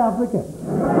walk you to Africa.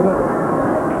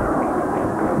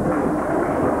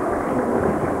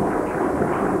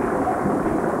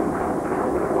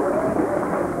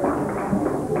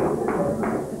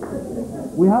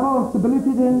 We have our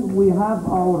stability then, we have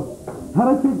our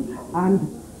heritage, and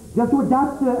just to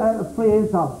adapt a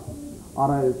phrase or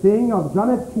a saying of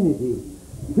John F. Kennedy,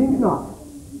 think not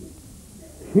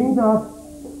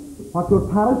what your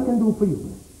parish can do for you,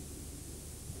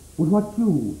 but what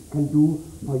you can do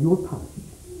for your parish.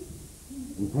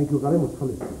 Thank you very much for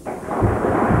listening.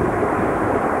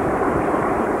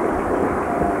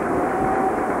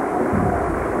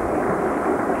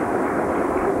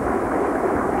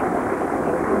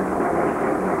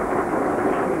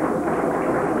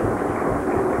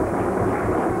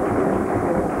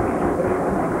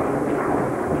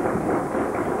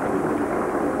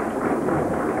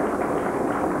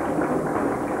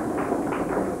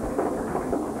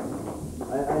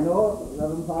 I know,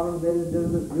 Reverend Father, ladies and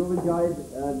gentlemen, you've enjoyed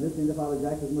listening to Father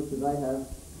Jack as much as I have.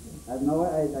 And now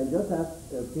I just ask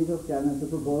Peter Scanlon to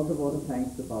propose a vote of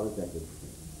thanks to Father Jack. Mr.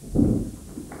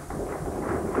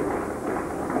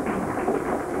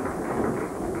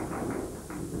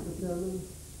 Chairman,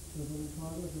 Reverend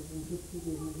Father, Reverend Christy,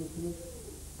 Reverend Listeners,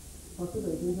 after the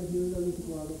meeting, I hear that we should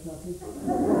go out of traffic.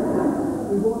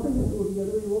 We wanted to go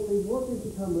together, we wanted to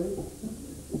come right,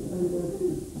 and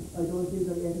I don't think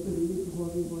that I had to leave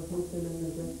before we were something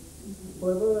like that.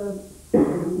 However, I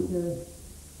think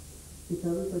he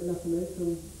traveled quite last night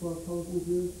from 4,000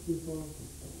 years before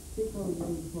 6,000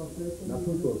 years before church. That's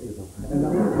not good, either.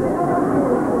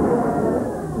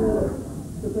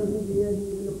 The present year he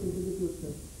will look into the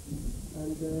future.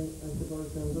 And I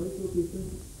suppose there are very few people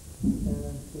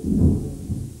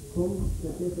come,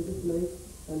 let's say, for this night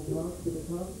and talk to the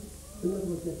talk. Similar to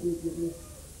what Jesse gave me.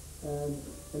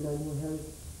 And I will have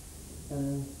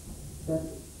that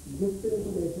gift of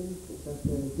information, that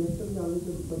gift of knowledge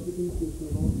of the subject he's speaking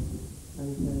about,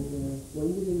 and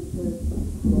wind it into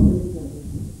knowledge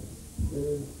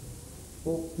and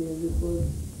folk tales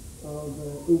of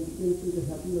instances that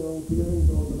happen around here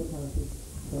and all other places.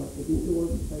 So if each of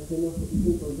us has enough of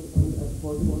each other and as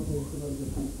far as one thing to know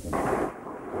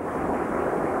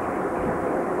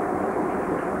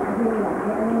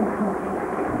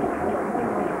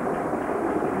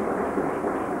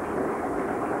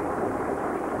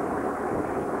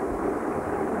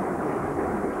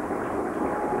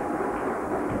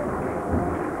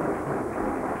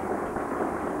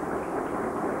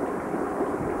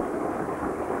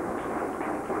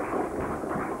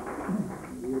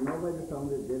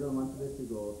They don't want this to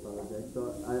go, Father Jack. So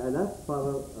I'll ask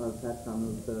Father Pat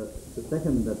Connell to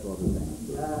second that vote of thanks.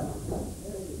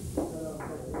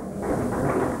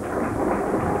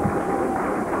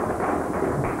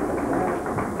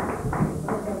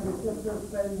 Sisters,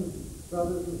 friends,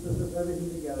 brothers and sisters,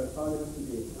 everything together, calling us to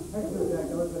be. Thanks for that,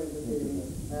 that was very entertaining.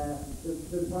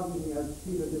 The important thing, as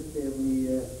Peter just said,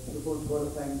 we propose vote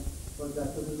of thanks for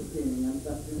that was entertaining, and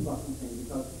that's the important thing,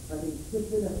 because I think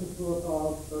history lessons to us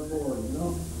all are boring, you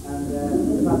know, and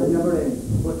in fact they never end.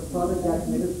 But Father Jack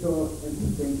made it so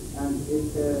interesting, and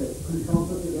it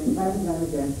confronts us again, time and time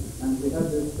again, and we heard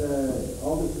this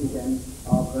all this weekend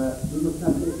of we must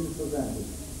not take things for granted.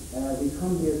 We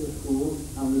come here to school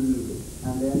and we leave it,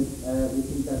 and then we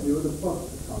think that we were the first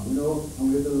to come, you know, and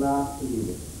we were the last to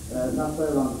leave it. Not by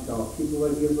a long shot. People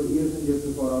were here for years and years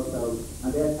before ourselves,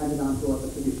 and they had handed on to us a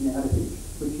traditional heritage,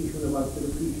 which each one of us should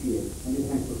appreciate and be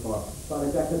thankful for.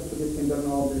 Father Jack has put his finger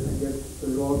on all this and yet put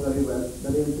it all very well,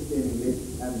 very entertainingly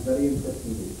and very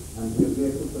interestingly, and we are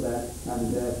grateful for that.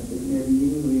 And it may be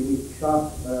even really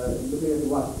short, looking at the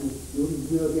watch, you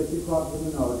will get 3/4 of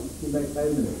an hour, it seems like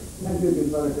 5 minutes. Thank you again,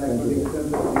 Father Jack, for the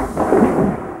extended.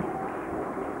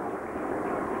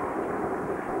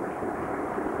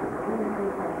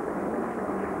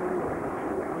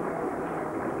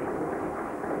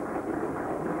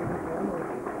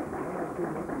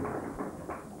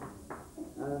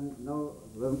 Now,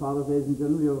 Reverend Father, ladies and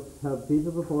gentlemen, you have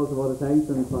Peter propose a vote of thanks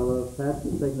and Father Pat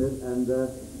seconded, and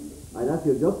I'd ask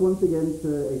you just once again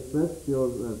to express your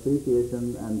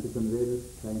appreciation and to convey this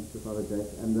thanks to Father Jack.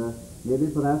 And maybe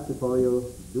perhaps before you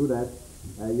do that,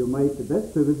 you might, the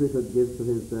best tribute we could give to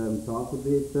his talk would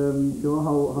be to show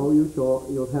how you show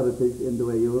your heritage in the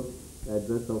way you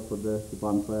dress up for the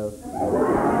bonfire.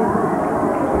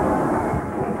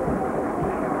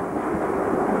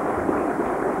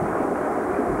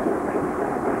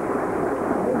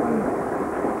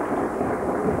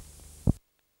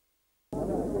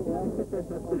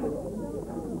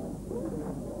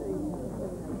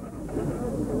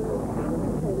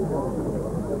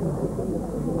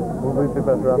 Would we be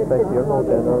better off back here all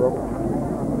day now?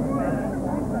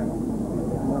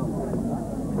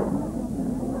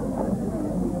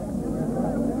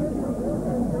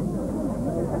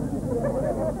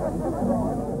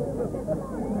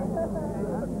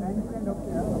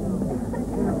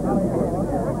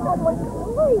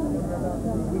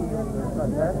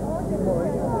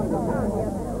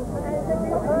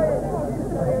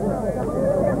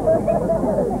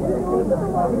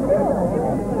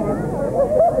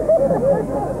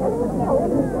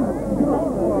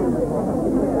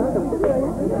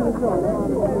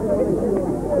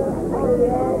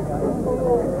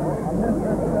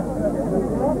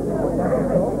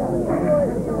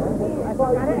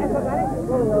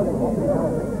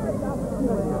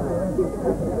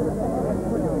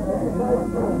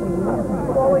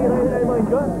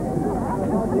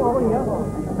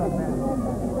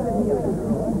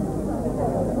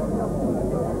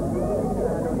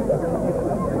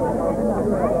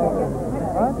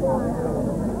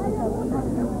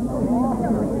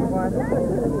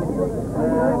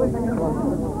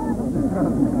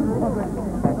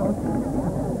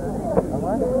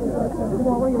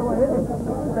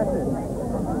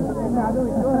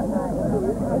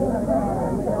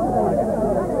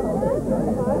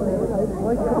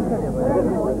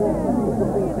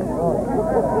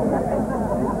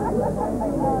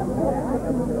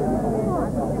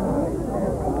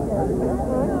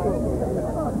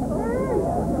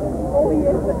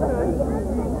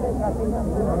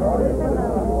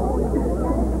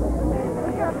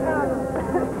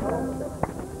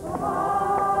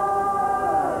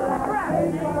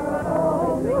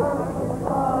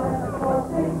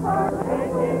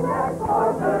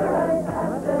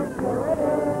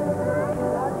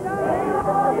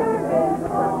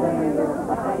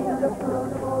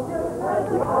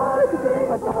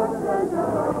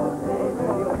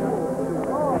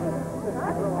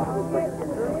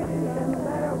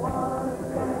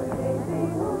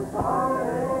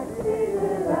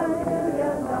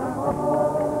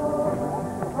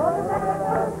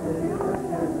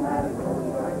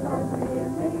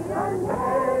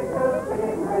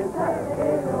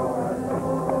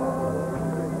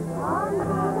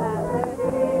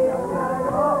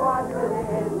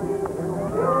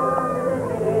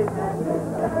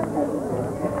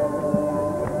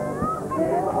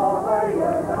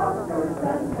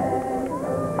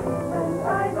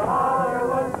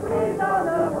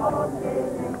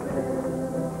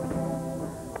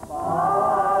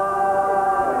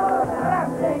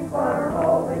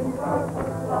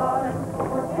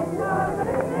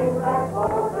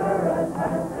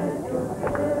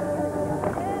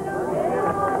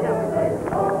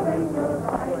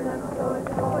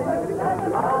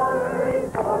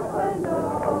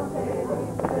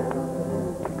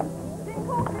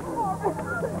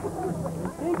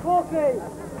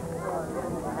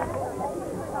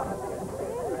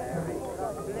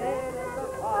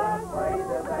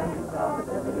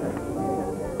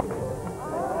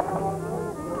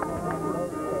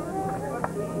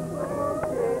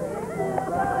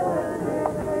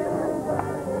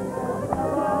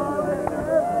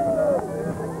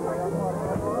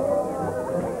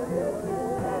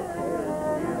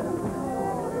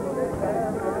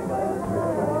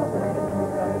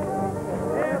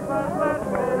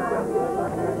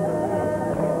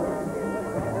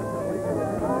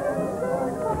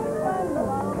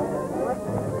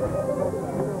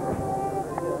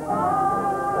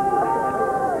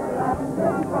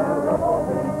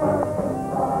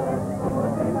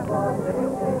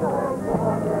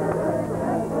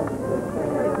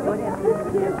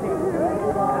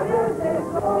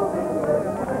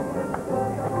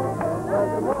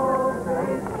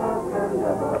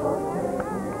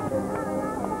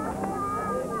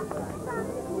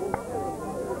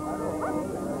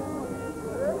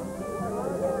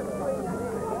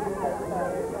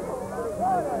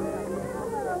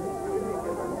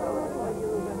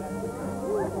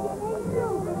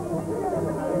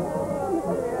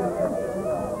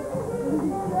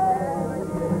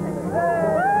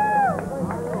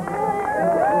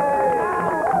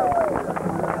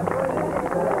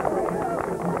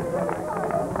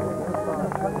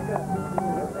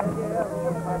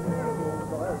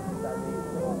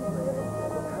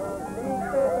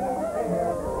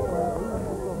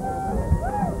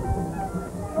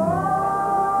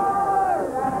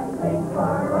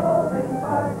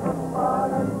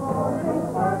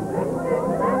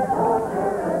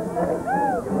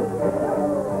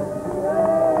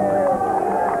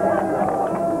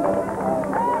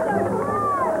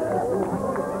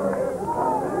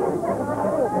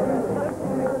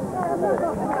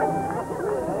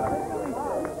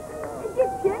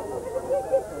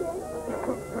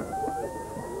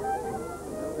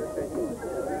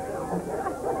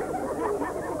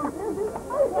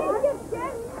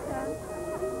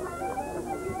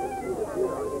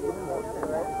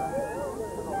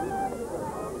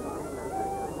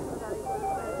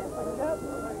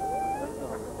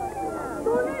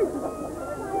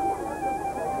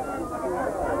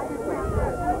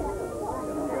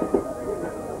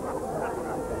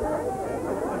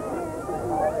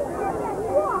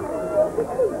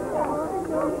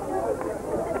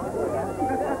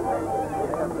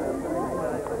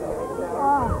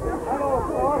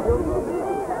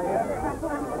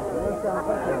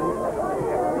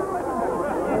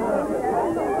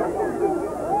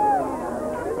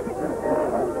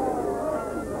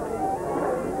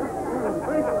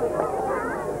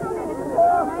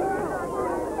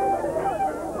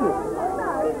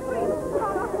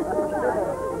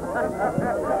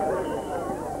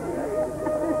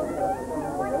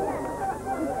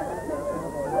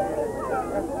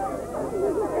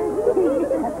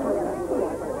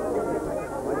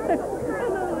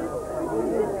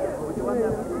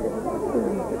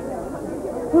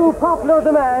 too popular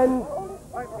demand,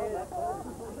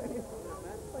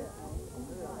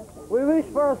 we wish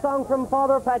for a song from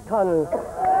Father Pat Connell.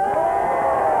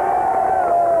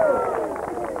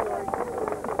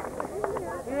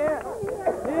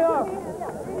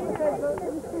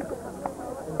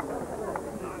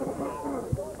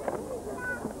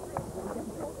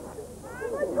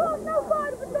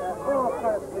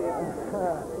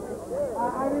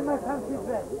 I'm in my country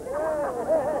dress.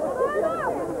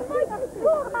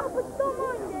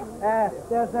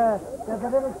 There's a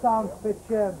little song which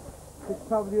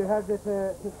probably you heard it,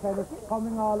 it's kind of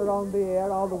coming all around the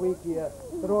air all the week here.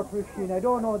 The road to Rusheen. I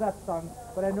don't know that song,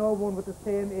 but I know one with the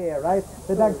same air, right?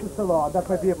 The Thanks to the Lord. That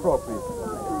might be appropriate.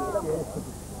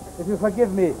 If you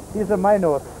forgive me, these are my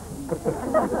notes.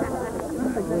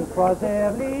 It was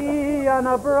early on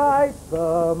a bright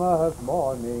summer's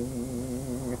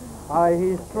morning.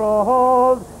 I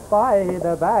strolled by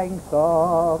the banks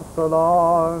of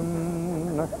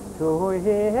Ceylon to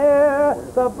hear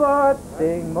the birds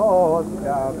sing most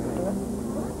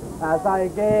charming. As I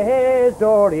gazed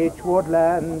o'er each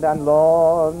woodland and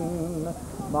lawn,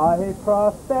 my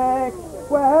prospects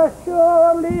were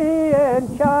surely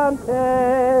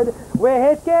enchanted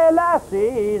with gay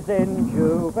lassies in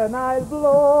juvenile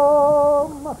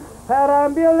bloom,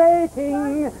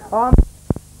 perambulating on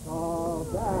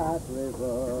of that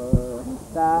river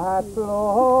that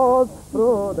flows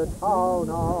through the town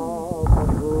of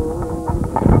Corkery.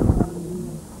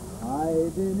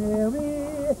 I've been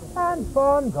weary and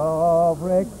fond of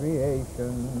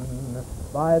recreation.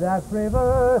 By that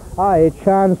river I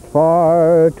chanced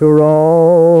for to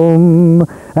roam,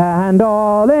 and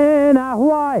all in a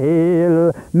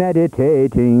while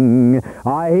meditating,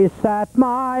 I sat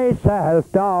myself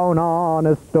down on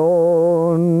a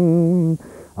stone.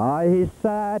 I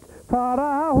sat for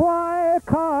a while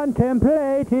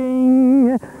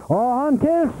contemplating,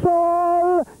 until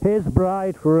Sol his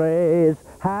bright rays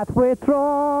hath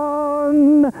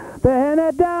withdrawn. Then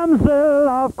a damsel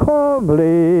of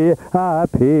comely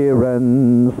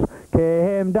appearance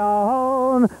came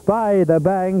down by the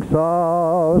banks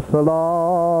of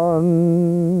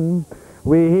Ceylon.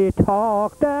 We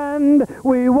talked and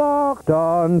we walked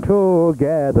on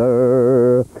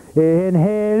together,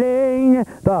 inhaling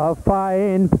the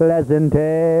fine pleasant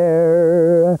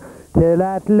air, till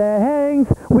at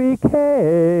length we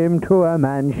came to a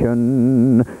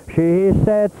mansion. She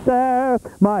said, "Sir,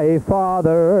 my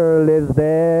father lives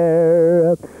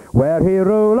there. Were he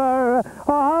ruler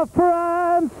of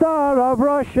France or of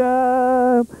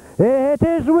Russia, it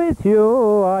is with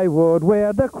you I would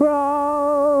wear the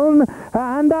crown,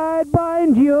 and I'd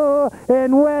bind you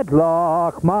in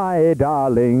wedlock, my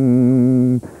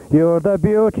darling. You're the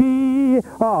beauty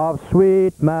of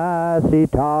sweet Massey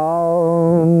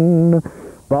Town."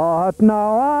 But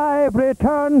now I've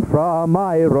returned from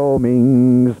my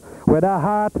roamings with a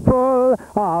heart full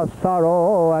of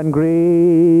sorrow and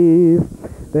grief.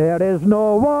 There is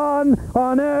no one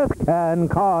on earth can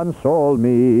console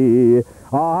me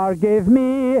or give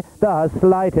me the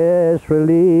slightest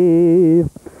relief.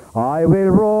 I will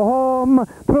roam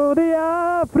through the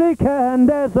African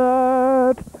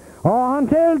desert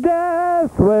until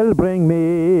death will bring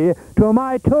me to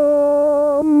my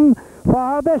tomb,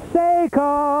 for the sake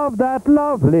of that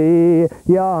lovely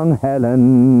young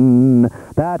Helen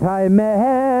that I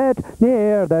met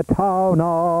near the town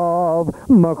of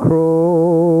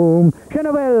Macroom.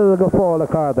 Shinna will go for the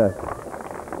carder.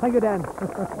 Thank you, Dan.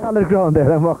 Solid ground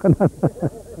there, I'm walking on.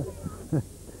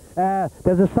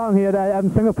 There's a song here that I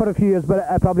haven't sung it for a few years, but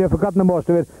I probably have forgotten the most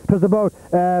of it. It was about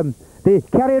the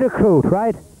carry recruit,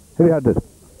 right? Have you heard this?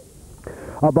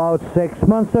 About 6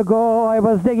 months ago I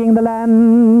was digging the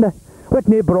land, with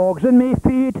me brogues in me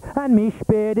feet and me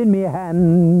spade in me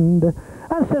hand.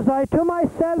 And says I to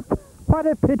myself, what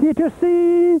a pity to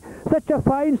see such a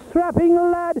fine strapping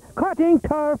lad cutting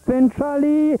turf in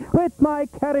Tralee with my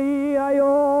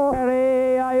carry-I-O,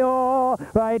 carry-I-O,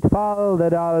 right fall the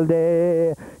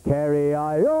dalday,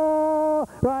 carry-I-O,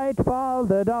 right fall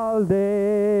the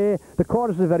dalday. The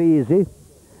chorus is very easy.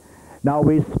 Now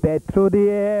we sped through the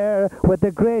air with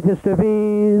the greatest of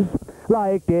ease,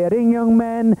 like daring young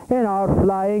men in our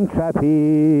flying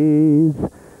trapeze.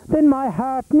 Then my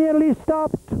heart nearly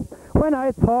stopped when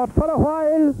I thought for a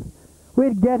while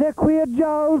we'd get a queer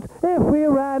jolt if we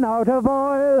ran out of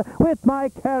oil with my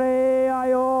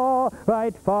carry-I-O,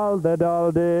 right fall the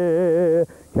dalday,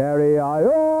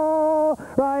 carry-I-O,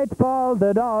 right fall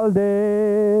the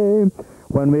dalday.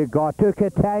 When we got to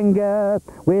Katanga,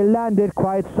 we landed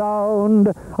quite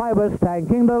sound. I was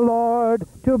thanking the Lord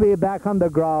to be back on the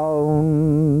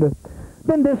ground.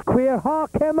 Then this queer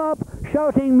hawk came up,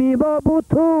 shouting me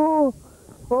babutu.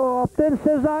 Oh, up then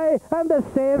says I, and the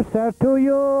same sir to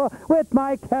you, with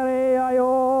my Kerry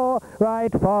I-O,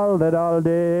 right fall the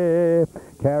Daldy.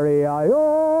 Kerry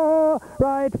I-O,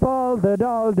 right fall the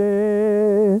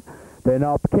Daldy. Then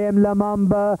up came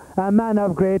Lamamba, a man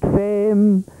of great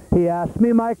fame. He asked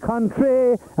me my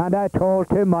country, and I told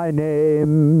him my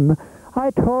name.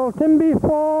 I told him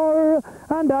before,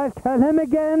 and I'll tell him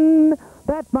again,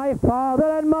 that my father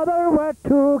and mother were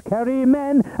two Kerry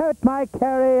men. At my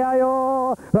Kerry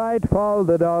I-O, right fall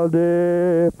the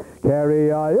Daldy.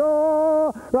 Kerry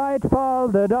I-O, right fall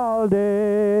the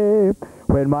Daldy.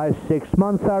 When my 6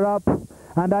 months are up,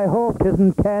 and I hope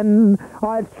 'tisn't 10,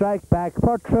 I'll strike back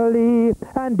for Tralee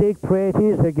and dig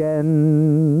praties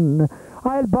again.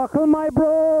 I'll buckle my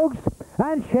brogues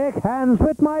and shake hands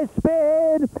with my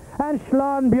spade, and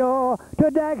Schlanbio to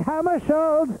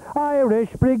Daghammarshaw's Irish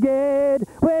Brigade,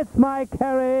 with my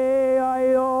Kerry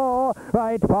I-O,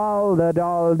 right fall the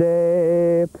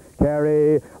Daldy.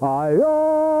 Kerry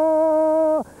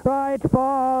I-O, right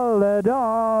fall the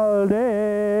Daldy.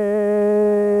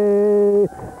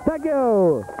 Thank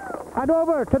you. And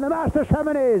over to the Master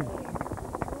Seminies.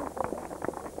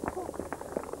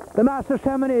 The Master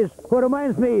Seminies, who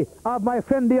reminds me of my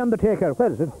friend the Undertaker.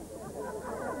 Where is it?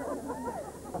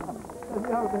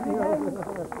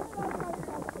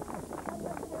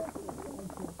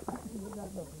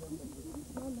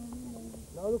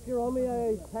 Now look here, Romy,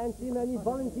 I can't see many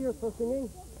volunteers for singing.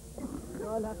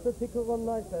 I'll have to pick one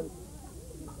myself.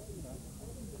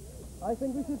 I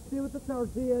think we should stay with the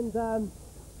clergy, and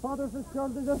fathers and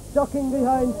children just ducking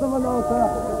behind someone else.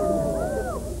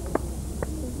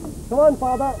 Come on,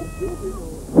 Father.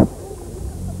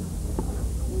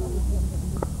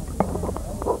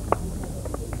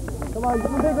 Come on,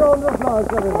 give a big round of applause,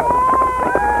 everybody.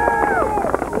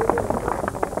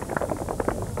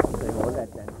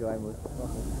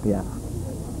 Yeah.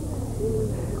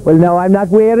 Well, no, I'm not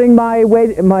wearing I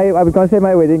was going to say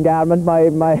my wedding garment,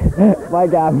 my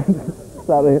garment.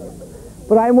 Sorry.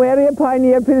 But I'm wearing a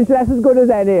Pioneer Pin, so that's as good as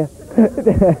any.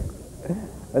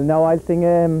 Well, now I'll sing,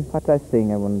 what do I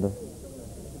sing, I wonder?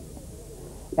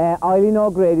 Eileen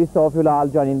O'Grady, so if you'll all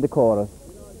join in the chorus.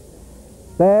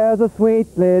 There's a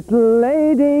sweet little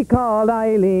lady called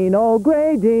Eileen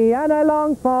O'Grady, and I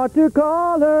long for to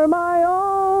call her my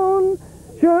own.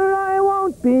 Sure, I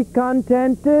won't be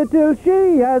contented till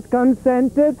she has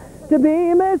consented to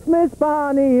be Miss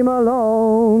Bonnie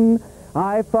Malone.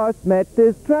 I first met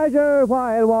this treasure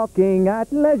while walking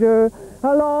at leisure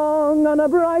along on a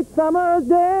bright summer's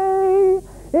day.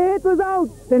 It was out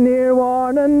near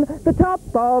Warren, the top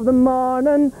of the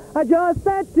morning. I just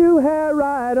said to her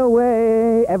right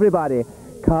away, everybody,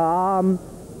 come,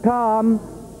 come,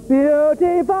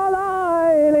 beautiful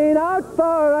Eileen, out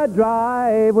for a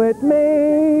drive with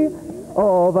me.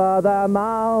 Over the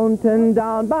mountain,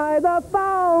 down by the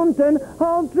fountain,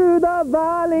 home through the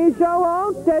valley, sure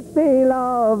won't it be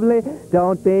lovely?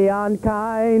 Don't be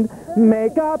unkind,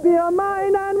 make up your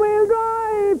mind and we'll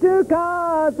drive to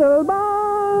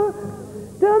Castlebar.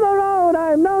 To the road,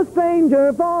 I'm no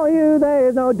stranger, for you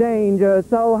there's no danger,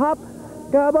 so hop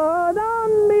aboard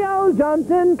on the old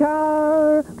Johnson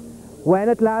car. When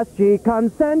at last she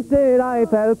consented, I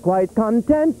felt quite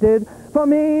contented. For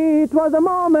me, 'twas a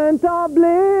moment of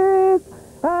bliss,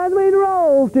 as we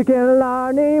drove to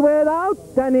Killarney without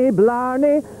any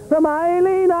blarney. From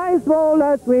Eileen I stole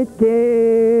a sweet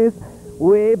kiss.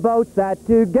 We both sat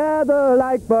together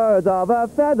like birds of a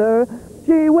feather.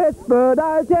 She whispered,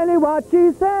 I'll tell you what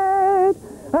she said.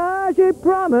 She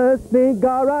promised me,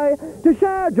 Gorai, to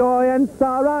share joy and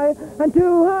sorrow, and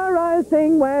to her I'll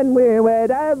sing when we're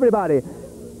wed. Everybody,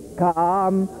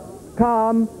 come,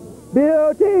 come,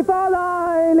 beautiful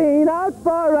Eileen, out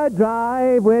for a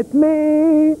drive with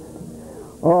me.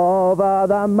 Over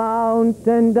the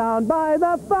mountain, down by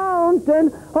the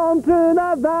fountain, home through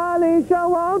the valley, sure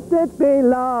won't it be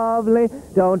lovely?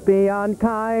 Don't be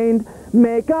unkind,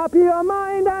 make up your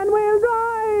mind and we'll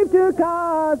drive to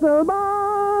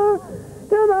Castlebar.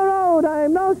 To the road,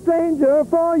 I'm no stranger,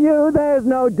 for you there's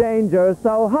no danger,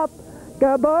 so hop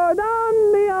aboard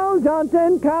on the old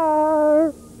Johnson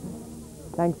car.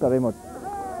 Thanks very much.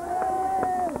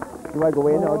 Do I go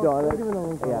in or do I?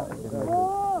 Yeah.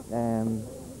 Let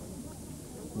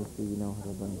me see,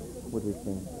 what do we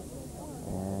sing?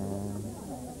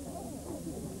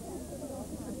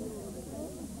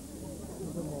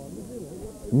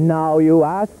 Now you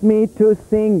ask me to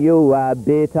sing you a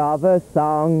bit of a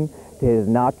song. 'Tis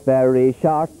not very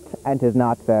short and 'tis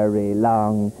not very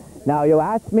long. Now you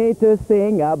ask me to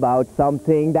sing about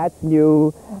something that's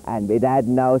new, and me dad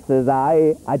now says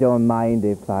I don't mind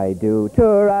if I do.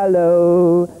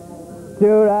 Tooraloo,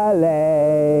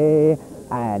 tooralay,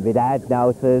 And me dad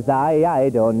now says I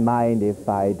don't mind if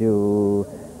I do.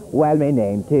 Well, me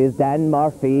name 'tis Dan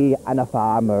Murphy, and a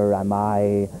farmer am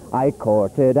I. I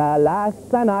courted a lass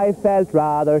and I felt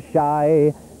rather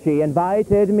shy. She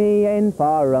invited me in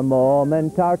for a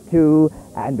moment or two,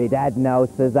 and me dad now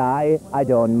says I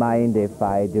don't mind if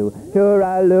I do.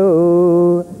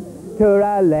 Tooraloo,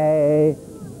 tooralay.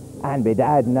 And me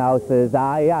dad now says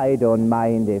I don't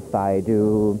mind if I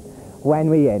do.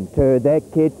 When we entered the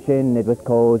kitchen it was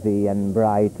cosy and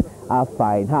bright. A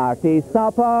fine hearty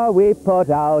supper we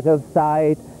put out of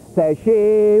sight. Says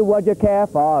she, would you care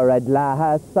for a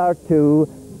glass or two?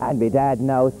 And me dad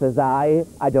now says I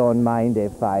don't mind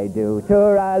if I do.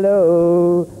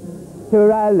 Tooraloo,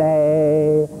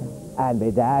 tooralay. And me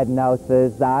dad now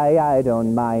says I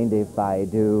don't mind if I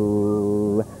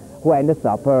do. When the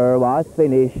supper was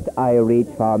finished I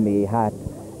reached for me hat.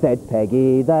 Said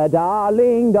Peggy the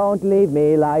darling, don't leave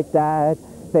me like that.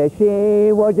 Says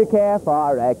she, would you care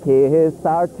for a kiss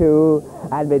or two?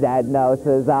 And me dad now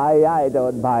says I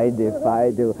don't mind if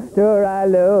I do.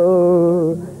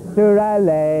 Tooraloo,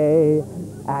 tooralay.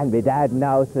 And me dad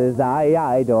now says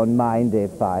I don't mind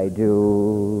if I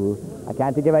do. I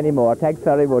can't think of any more. Thanks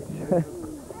very much.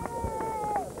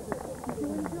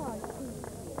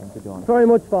 Very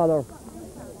much, Father.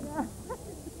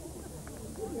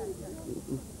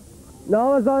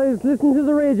 Now, as I was listening to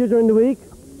the radio during the week,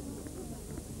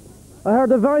 I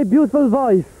heard a very beautiful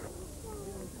voice.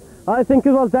 I think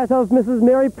it was that of Mrs.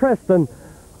 Mary Preston.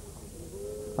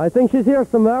 I think she's here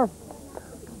somewhere.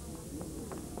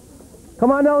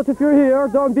 Come on out if you're here,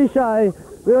 don't be shy.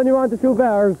 We only want a few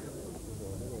bars.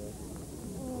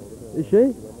 Is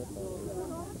she?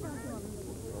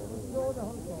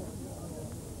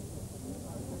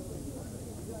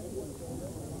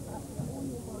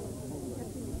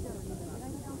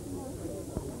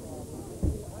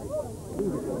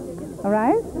 All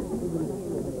right?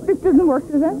 This doesn't work,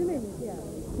 does it?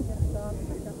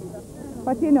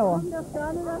 What do you know?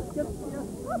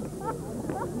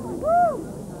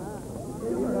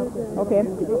 Okay.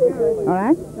 All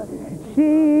right. She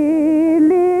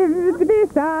lived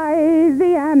beside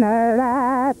the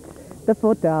Anna at the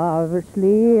foot of her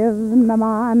sleeve, the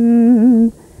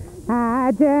man,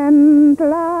 a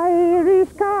gentle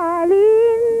Irish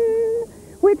Colleen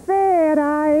with fair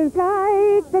eyes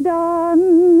like the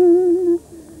dawn.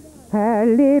 Her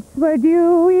lips were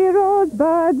dewy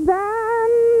rosebuds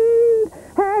and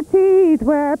her teeth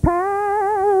were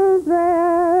pearls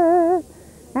rare,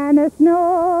 and a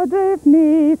snowdrift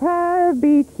neath her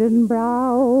beechen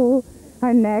brow,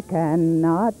 her neck and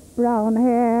nut brown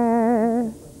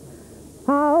hair.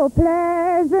 How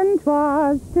pleasant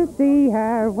 'twas to see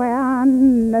her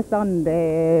one a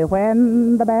Sunday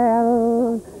when the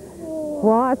bell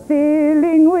was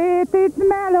filling with its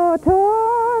mellow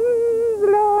tones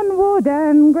lone wood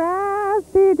and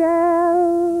grassy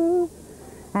dell.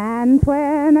 And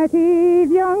when at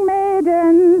eve young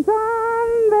maidens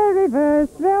on the river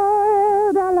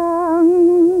strolled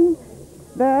along,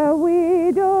 the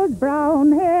widow's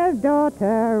brown-haired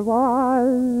daughter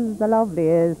was the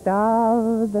loveliest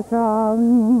of the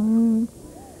throng.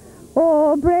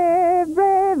 Oh, brave,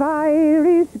 brave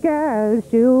Irish girl,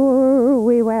 sure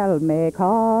we well may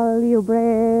call you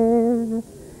brave,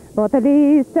 but the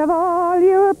least of all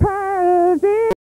your pearls is